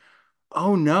say,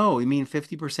 oh no, you mean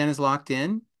 50% is locked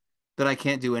in? That I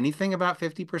can't do anything about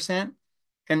 50%?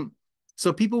 And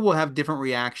so people will have different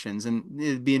reactions, and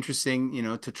it'd be interesting,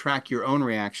 to track your own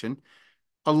reaction.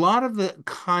 A lot of the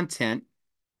content,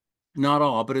 not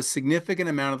all, but a significant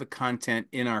amount of the content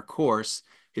in our course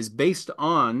is based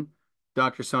on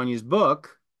Dr. Sonia's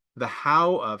book, The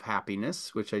How of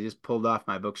Happiness, which I just pulled off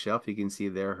my bookshelf. You can see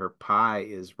there, her pie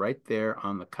is right there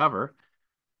on the cover.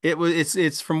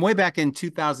 It's from way back in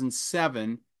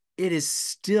 2007. It is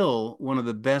still one of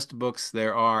the best books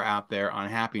there are out there on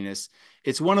happiness.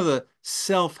 It's one of the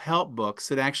self-help books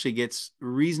that actually gets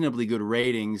reasonably good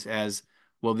ratings as,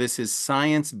 well, this is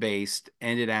science-based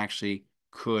and it actually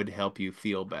could help you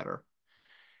feel better.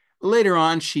 Later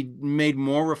on, she made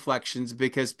more reflections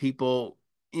because people,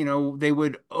 they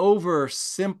would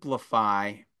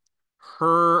oversimplify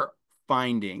her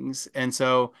findings. And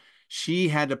so she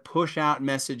had to push out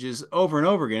messages over and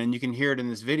over again. And you can hear it in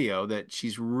this video that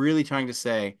she's really trying to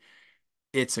say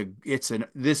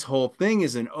this whole thing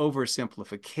is an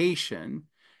oversimplification,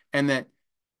 and that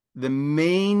the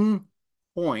main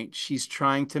point she's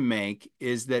trying to make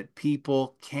is that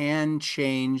people can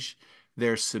change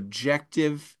their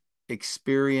subjective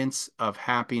experience of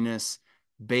happiness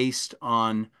based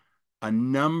on a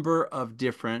number of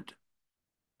different,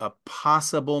 a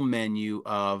possible menu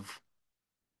of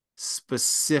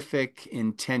specific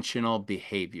intentional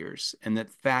behaviors, and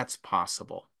that's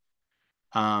possible.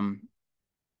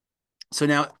 So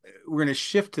now we're going to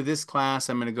shift to this class.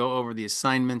 I'm going to go over the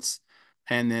assignments,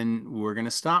 and then we're going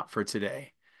to stop for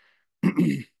today.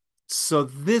 So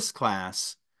this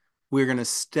class, we're going to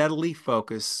steadily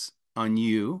focus on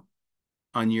you,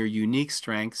 on your unique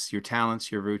strengths, your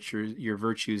talents, your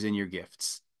virtues, and your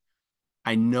gifts.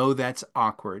 I know that's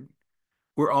awkward.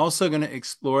 We're also going to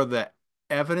explore the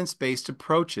evidence-based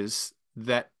approaches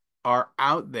that are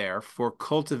out there for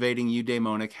cultivating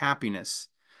eudaimonic happiness.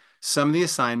 Some of the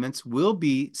assignments will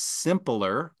be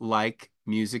simpler, like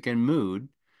music and mood,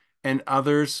 and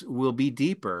others will be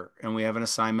deeper. And we have an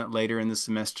assignment later in the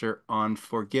semester on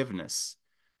forgiveness.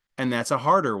 And that's a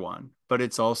harder one, but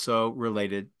it's also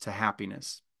related to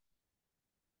happiness.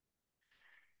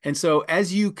 And so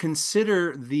as you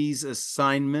consider these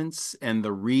assignments and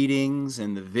the readings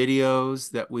and the videos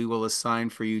that we will assign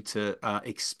for you to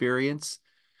experience,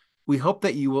 we hope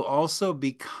that you will also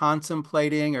be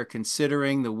contemplating or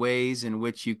considering the ways in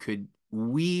which you could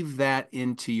weave that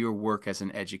into your work as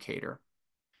an educator.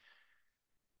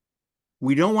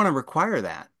 We don't want to require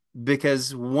that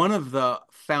because one of the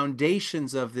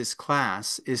foundations of this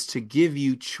class is to give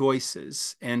you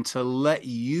choices and to let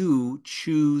you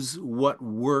choose what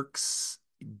works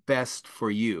best for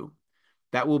you.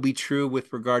 That will be true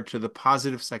with regard to the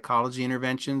positive psychology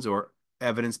interventions or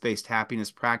evidence-based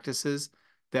happiness practices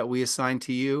that we assign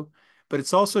to you. But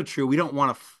it's also true, we don't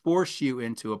want to force you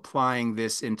into applying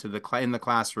this into in the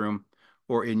classroom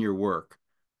or in your work.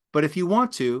 But if you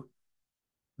want to,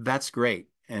 that's great.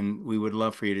 And we would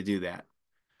love for you to do that.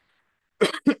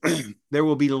 There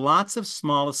will be lots of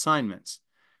small assignments.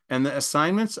 And the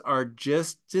assignments are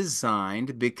just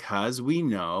designed because we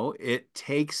know it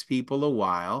takes people a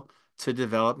while to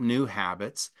develop new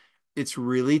habits. It's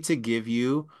really to give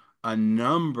you a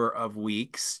number of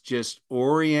weeks, just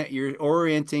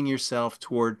orienting yourself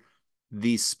toward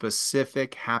these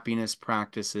specific happiness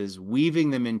practices, weaving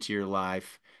them into your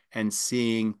life and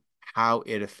seeing how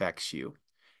it affects you.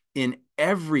 In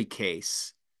every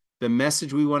case, the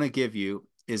message we want to give you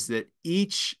is that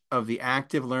each of the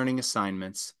active learning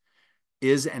assignments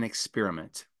is an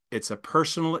experiment. It's a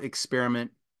personal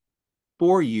experiment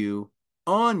for you,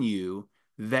 on you,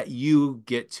 that you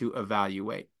get to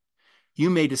evaluate. You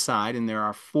may decide, and there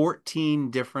are 14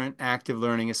 different active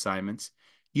learning assignments,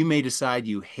 you may decide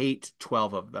you hate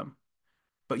 12 of them,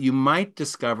 but you might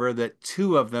discover that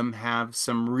 2 of them have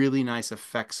some really nice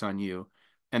effects on you,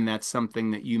 and that's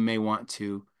something that you may want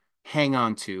to hang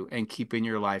on to and keep in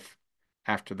your life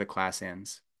after the class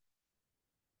ends.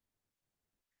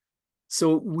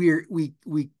 So we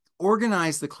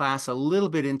organize the class a little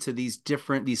bit into these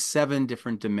 7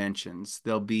 different dimensions.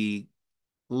 There'll be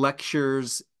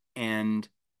lectures and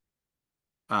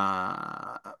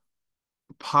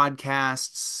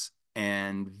podcasts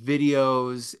and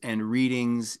videos and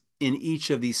readings in each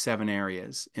of these 7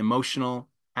 areas: emotional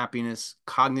happiness,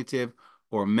 cognitive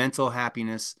or mental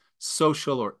happiness,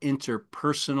 social or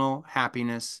interpersonal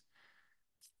happiness,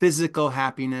 physical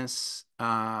happiness,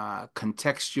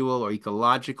 contextual or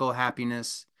ecological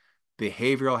happiness,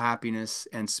 behavioral happiness,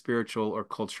 and spiritual or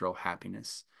cultural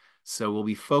happiness. So we'll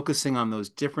be focusing on those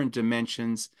different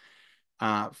dimensions.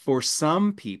 For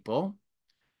some people,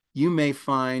 you may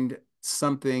find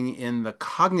something in the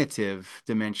cognitive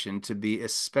dimension to be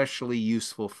especially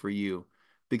useful for you,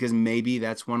 because maybe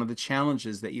that's one of the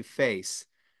challenges that you face.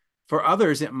 For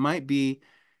others, it might be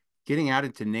getting out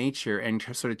into nature and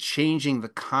sort of changing the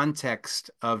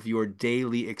context of your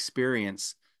daily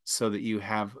experience so that you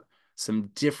have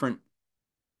some different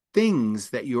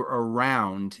things that you're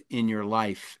around in your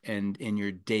life and in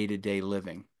your day-to-day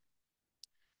living.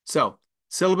 So,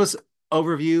 syllabus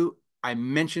overview. I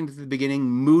mentioned at the beginning,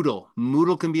 Moodle.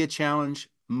 Moodle can be a challenge.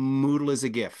 Moodle is a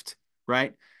gift,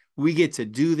 right? We get to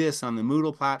do this on the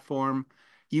Moodle platform.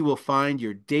 You will find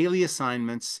your daily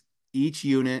assignments, each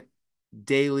unit,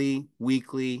 daily,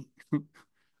 weekly,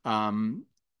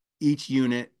 each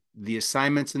unit. The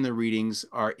assignments and the readings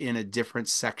are in a different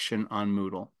section on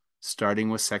Moodle, starting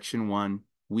with section 1,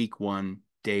 week 1,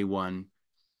 day 1.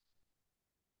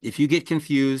 If you get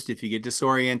confused, if you get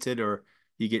disoriented, or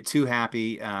you get too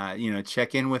happy,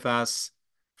 check in with us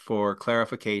for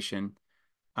clarification.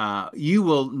 You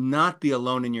will not be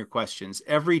alone in your questions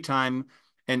every time.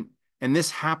 And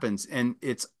this happens, and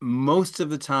it's most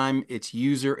of the time it's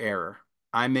user error.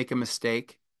 I make a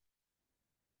mistake,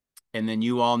 and then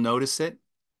you all notice it,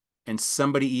 and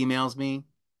somebody emails me,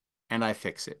 and I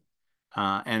fix it.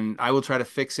 And I will try to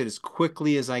fix it as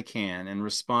quickly as I can and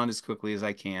respond as quickly as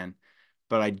I can.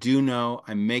 But I do know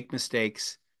I make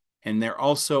mistakes, and there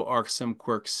also are some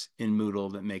quirks in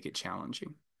Moodle that make it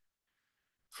challenging.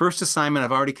 First assignment,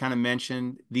 I've already kind of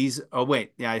mentioned these. Oh,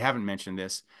 wait, yeah, I haven't mentioned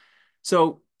this.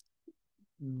 So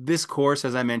this course,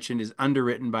 as I mentioned, is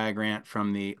underwritten by a grant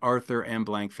from the Arthur M.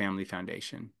 Blank Family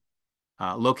Foundation,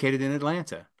 located in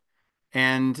Atlanta.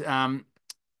 And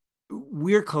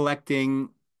we're collecting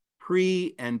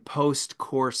pre and post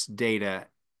course data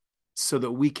so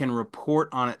that we can report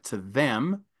on it to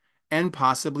them and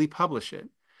possibly publish it.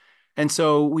 And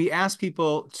so we ask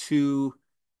people to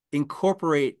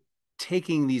incorporate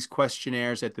taking these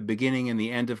questionnaires at the beginning and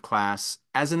the end of class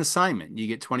as an assignment. You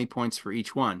get 20 points for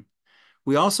each one.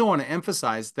 We also want to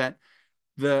emphasize that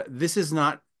this is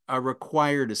not a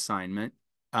required assignment.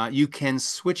 You can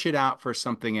switch it out for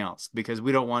something else, because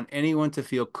we don't want anyone to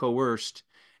feel coerced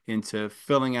into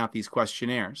filling out these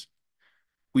questionnaires.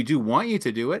 We do want you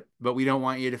to do it, but we don't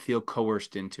want you to feel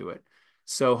coerced into it.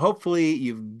 So hopefully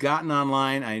you've gotten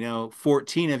online. I know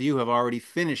 14 of you have already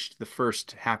finished the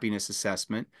first happiness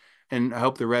assessment, and I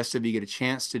hope the rest of you get a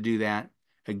chance to do that.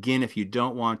 Again, if you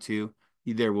don't want to,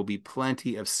 there will be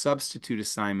plenty of substitute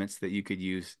assignments that you could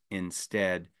use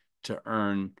instead to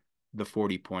earn the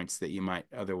 40 points that you might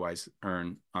otherwise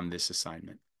earn on this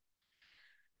assignment.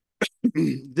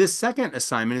 This second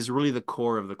assignment is really the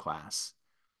core of the class.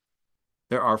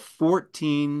 There are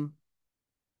 14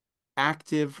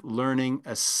 active learning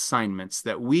assignments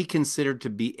that we consider to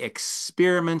be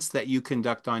experiments that you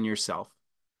conduct on yourself.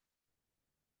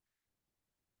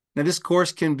 Now, this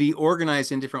course can be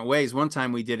organized in different ways. One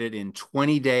time we did it in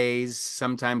 20 days.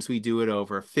 Sometimes we do it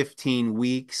over 15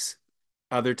 weeks.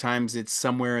 Other times it's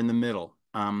somewhere in the middle.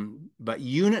 But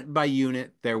unit by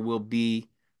unit, there will be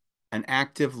an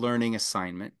active learning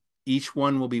assignment. Each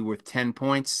one will be worth 10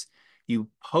 points. You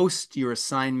post your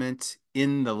assignment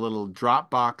in the little drop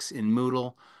box in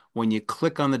Moodle. When you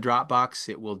click on the drop box,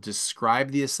 it will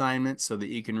describe the assignment so that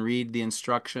you can read the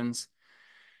instructions.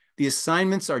 The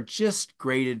assignments are just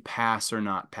graded pass or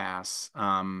not pass.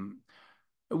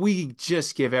 We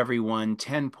just give everyone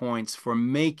 10 points for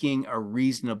making a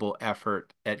reasonable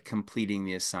effort at completing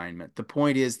the assignment. The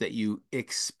point is that you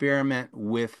experiment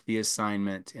with the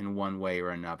assignment in one way or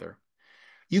another.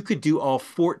 You could do all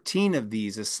 14 of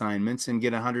these assignments and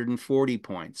get 140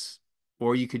 points,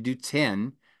 or you could do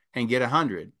 10 and get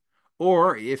 100.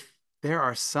 Or if there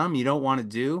are some you don't want to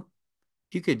do,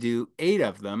 you could do 8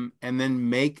 of them and then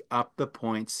make up the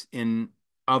points in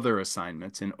other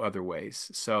assignments in other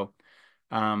ways. So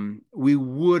we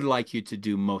would like you to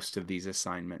do most of these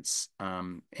assignments.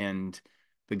 And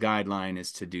the guideline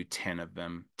is to do 10 of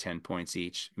them, 10 points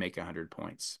each, make 100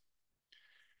 points.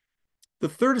 The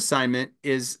third assignment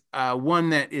is one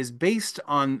that is based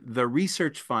on the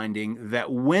research finding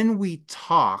that when we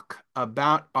talk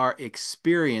about our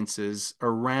experiences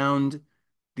around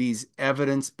these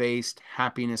evidence-based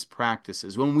happiness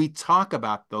practices, when we talk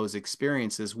about those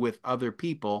experiences with other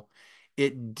people,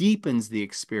 it deepens the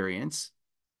experience.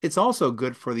 It's also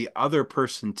good for the other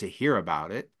person to hear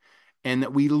about it, and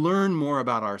that we learn more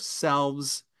about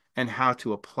ourselves and how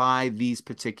to apply these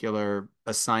particular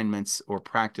assignments or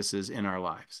practices in our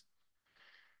lives.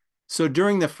 So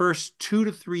during the first 2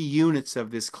 to 3 units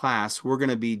of this class, we're going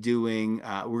to be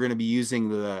using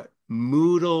the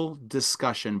Moodle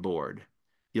discussion board.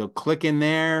 You'll click in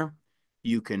there.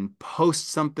 You can post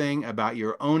something about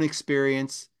your own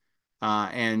experience.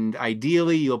 And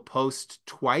ideally, you'll post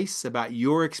twice about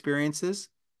your experiences.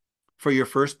 For your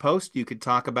first post, you could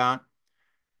talk about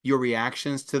your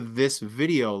reactions to this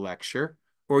video lecture,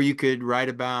 or you could write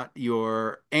about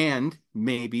and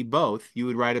maybe both, you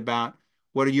would write about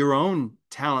what are your own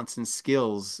talents and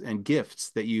skills and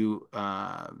gifts that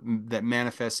that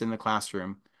manifest in the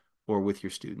classroom or with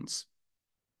your students.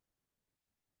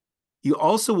 You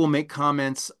also will make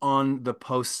comments on the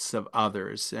posts of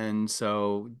others. And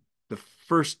so the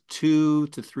first 2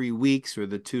 to 3 weeks, or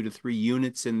the 2 to 3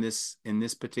 units in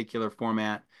this particular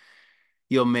format,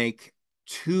 you'll make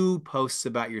 2 posts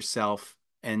about yourself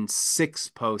and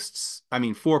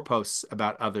 4 posts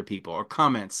about other people, or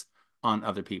comments on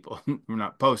other people. We're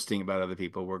not posting about other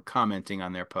people, we're commenting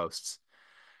on their posts.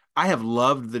 I have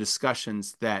loved the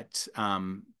discussions that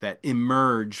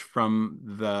emerge from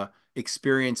the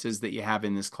experiences that you have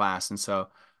in this class, and so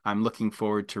I'm looking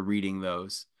forward to reading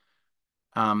those.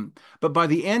 But by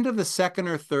the end of the second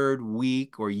or third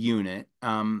week or unit,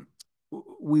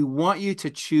 we want you to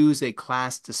choose a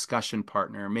class discussion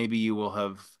partner. Maybe you will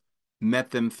have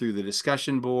met them through the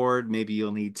discussion board. Maybe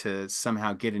you'll need to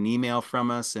somehow get an email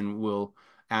from us, and we'll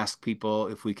ask people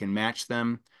if we can match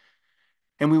them.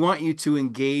 And we want you to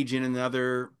engage in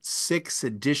another 6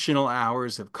 additional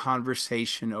hours of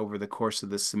conversation over the course of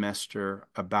the semester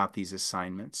about these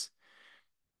assignments.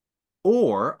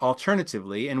 Or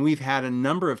alternatively, and we've had a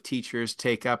number of teachers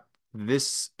take up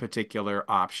this particular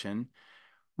option,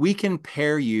 we can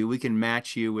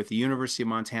match you with the University of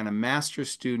Montana Master's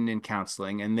Student in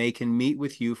Counseling, and they can meet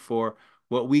with you for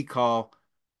what we call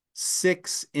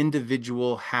 6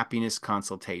 individual happiness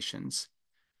consultations.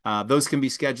 Those can be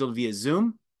scheduled via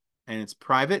Zoom, and it's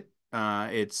private,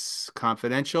 it's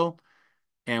confidential,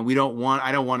 and I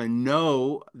don't want to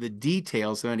know the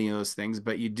details of any of those things,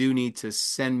 but you do need to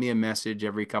send me a message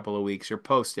every couple of weeks or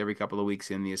post every couple of weeks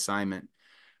in the assignment.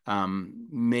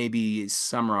 Maybe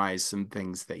summarize some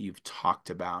things that you've talked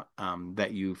about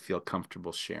that you feel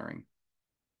comfortable sharing.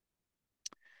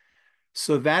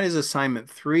 So that is assignment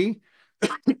 3.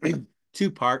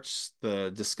 2 parts.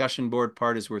 The discussion board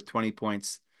part is worth 20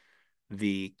 points.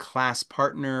 The class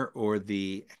partner or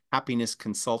the happiness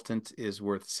consultant is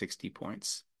worth 60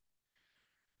 points.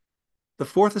 The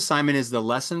fourth assignment is the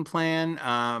lesson plan.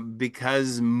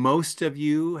 Because most of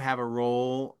you have a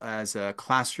role as a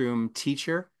classroom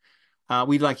teacher,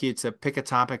 we'd like you to pick a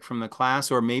topic from the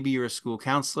class, or maybe you're a school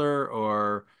counselor,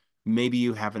 or maybe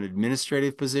you have an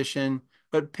administrative position,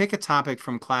 but pick a topic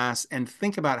from class and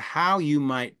think about how you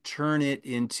might turn it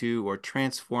into or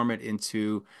transform it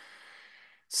into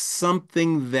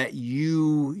something that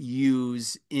you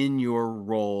use in your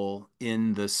role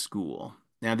in the school.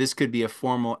 Now, this could be a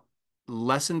formal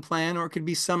lesson plan, or it could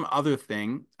be some other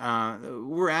thing.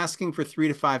 We're asking for 3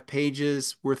 to 5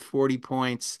 pages worth 40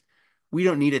 points. We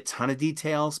don't need a ton of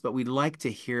details, but we'd like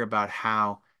to hear about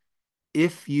how,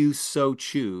 if you so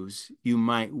choose, you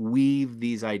might weave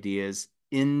these ideas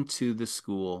into the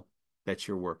school that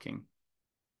you're working.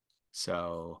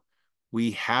 So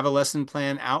we have a lesson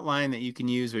plan outline that you can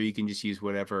use, or you can just use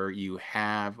whatever you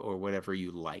have or whatever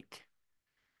you like.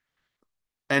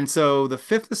 And so the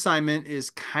fifth assignment is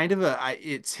kind of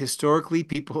it's historically,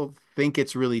 people think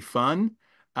it's really fun.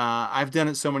 I've done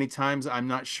it so many times, I'm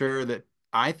not sure that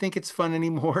I think it's fun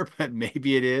anymore, but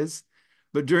maybe it is.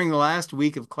 But during the last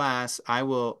week of class, I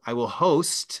will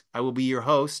be your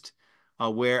host.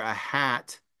 I'll wear a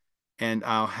hat and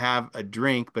I'll have a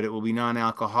drink, but it will be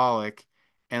non-alcoholic.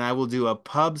 And I will do a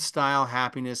pub style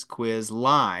happiness quiz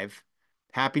live,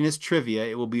 happiness trivia.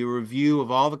 It will be a review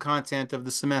of all the content of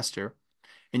the semester.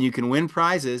 And you can win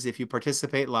prizes if you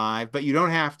participate live, but you don't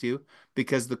have to,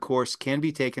 because the course can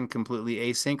be taken completely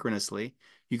asynchronously.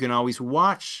 You can always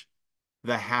watch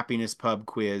the happiness pub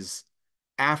quiz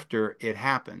after it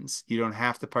happens. You don't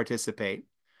have to participate.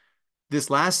 This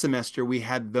last semester, we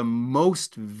had the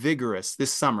most vigorous,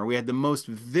 this summer, we had the most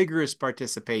vigorous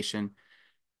participation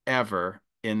ever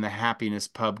in the happiness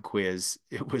pub quiz.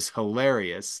 It was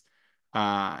hilarious.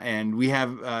 And we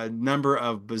have a number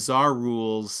of bizarre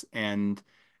rules, and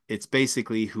it's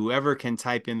basically whoever can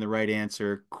type in the right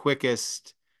answer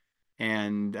quickest.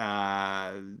 And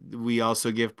we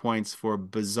also give points for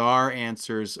bizarre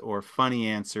answers or funny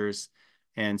answers.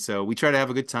 And so we try to have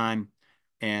a good time.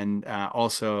 And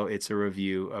also, it's a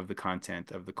review of the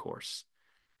content of the course.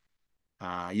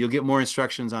 You'll get more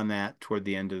instructions on that toward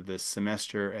the end of the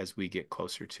semester as we get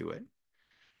closer to it.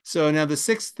 So now the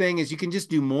sixth thing is you can just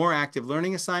do more active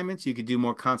learning assignments. You could do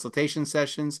more consultation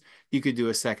sessions. You could do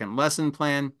a second lesson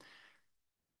plan.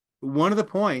 One of the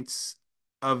points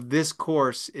of this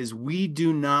course is we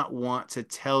do not want to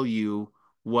tell you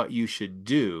what you should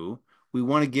do. We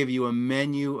want to give you a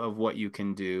menu of what you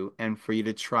can do and for you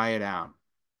to try it out.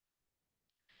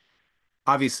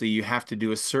 Obviously, you have to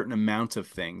do a certain amount of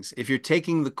things. If you're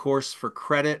taking the course for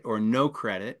credit or no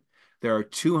credit, there are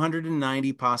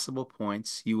 290 possible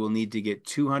points. You will need to get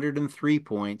 203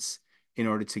 points in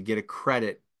order to get a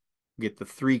credit, get the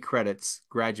 3 credits,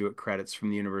 graduate credits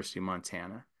from the University of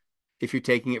Montana. If you're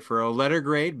taking it for a letter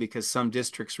grade, because some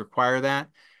districts require that,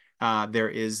 there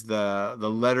is the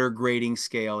letter grading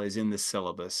scale is in the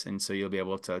syllabus, and so you'll be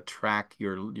able to track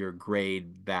your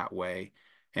grade that way.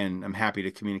 And I'm happy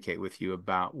to communicate with you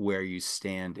about where you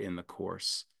stand in the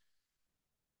course.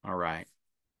 All right.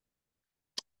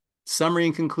 Summary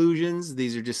and conclusions.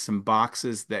 These are just some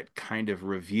boxes that kind of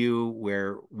review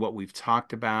what we've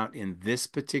talked about in this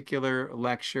particular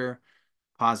lecture.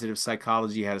 Positive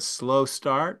psychology had a slow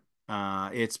start.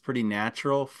 It's pretty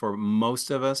natural for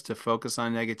most of us to focus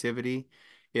on negativity.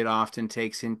 It often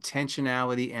takes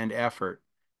intentionality and effort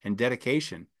and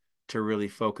dedication to really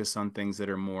focus on things that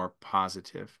are more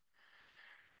positive.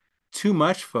 Too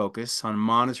much focus on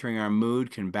monitoring our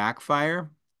mood can backfire.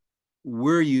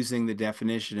 We're using the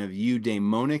definition of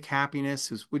eudaimonic happiness,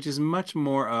 which is much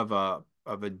more of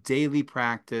a daily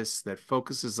practice that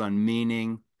focuses on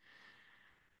meaning.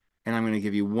 And I'm going to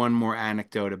give you one more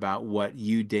anecdote about what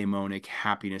eudaimonic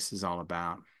happiness is all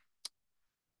about.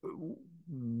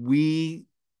 We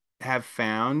have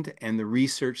found, and the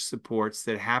research supports,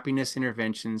 that happiness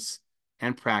interventions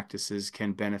and practices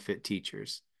can benefit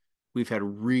teachers. We've had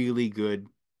really good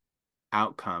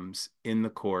outcomes in the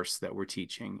course that we're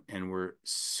teaching, and we're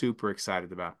super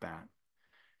excited about that.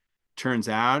 Turns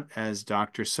out, as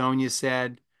Dr. Sonia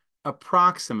said,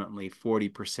 approximately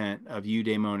 40% of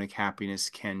eudaimonic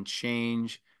happiness can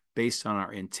change based on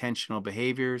our intentional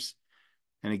behaviors.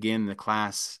 And again, the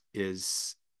class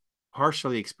is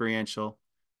partially experiential,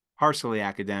 partially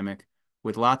academic,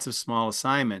 with lots of small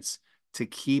assignments to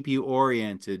keep you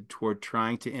oriented toward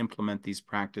trying to implement these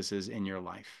practices in your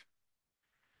life.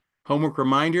 Homework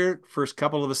reminder, first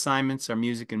couple of assignments are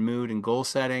music and mood and goal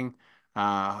setting.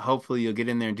 Hopefully you'll get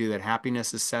in there and do that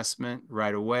happiness assessment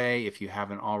right away if you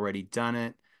haven't already done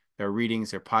it. There are readings,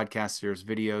 there are podcasts, there's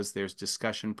videos, there's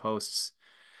discussion posts.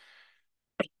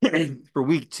 For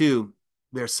week 2,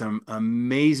 there's some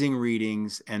amazing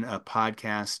readings and a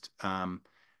podcast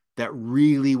that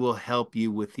really will help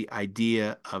you with the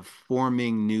idea of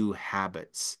forming new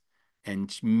habits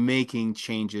and making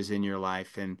changes in your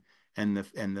life, and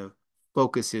the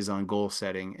focus is on goal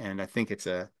setting. And I think it's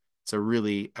a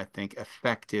really, I think,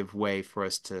 effective way for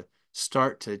us to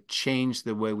start to change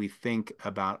the way we think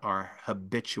about our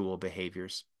habitual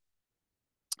behaviors.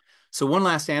 So one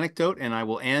last anecdote, and I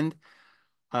will end.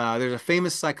 There's a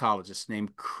famous psychologist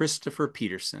named Christopher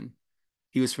Peterson.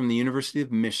 He was from the University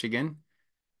of Michigan,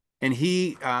 and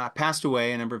he passed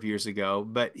away a number of years ago,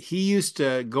 but he used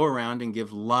to go around and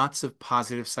give lots of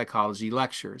positive psychology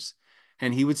lectures.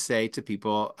 And he would say to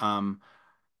people,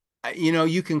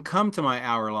 you can come to my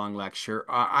hour-long lecture.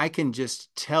 I can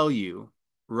just tell you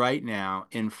right now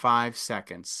in 5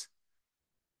 seconds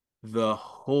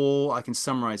I can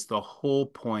summarize the whole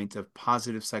point of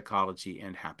positive psychology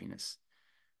and happiness.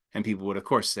 And people would, of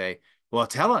course, say, well,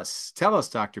 tell us,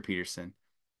 Dr. Peterson.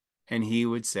 And he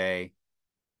would say,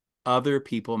 other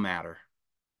people matter,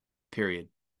 period.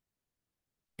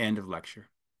 End of lecture.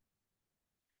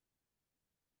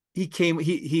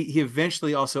 He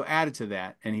eventually also added to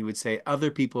that, and he would say, other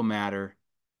people matter,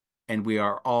 and we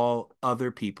are all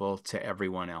other people to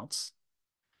everyone else.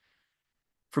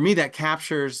 For me, that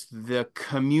captures the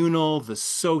communal, the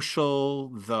social,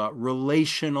 the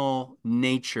relational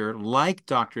nature, like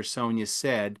Dr. Sonia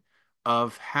said,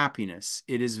 of happiness.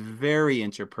 It is very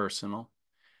interpersonal.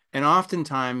 And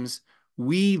oftentimes,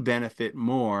 we benefit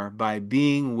more by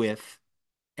being with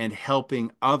and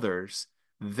helping others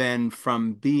than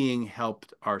from being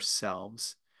helped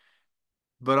ourselves.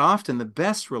 But often the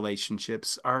best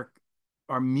relationships are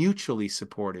mutually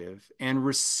supportive and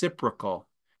reciprocal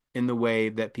in the way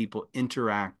that people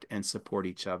interact and support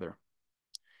each other.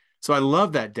 So I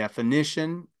love that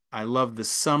definition. I love the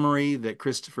summary that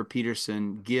Christopher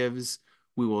Peterson gives.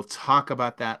 We will talk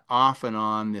about that off and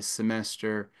on this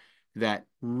semester, that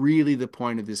really the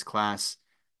point of this class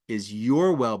is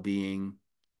your well-being,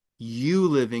 you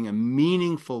living a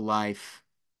meaningful life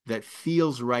that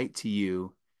feels right to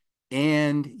you,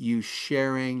 and you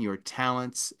sharing your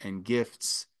talents and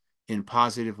gifts in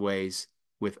positive ways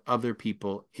with other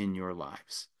people in your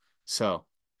lives. So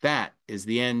that is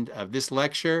the end of this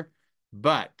lecture.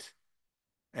 But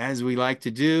as we like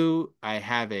to do, I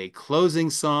have a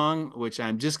closing song, which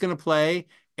I'm just going to play.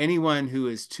 Anyone who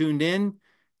is tuned in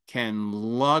can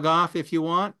log off if you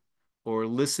want, or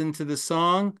listen to the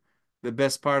song. The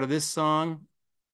best part of this song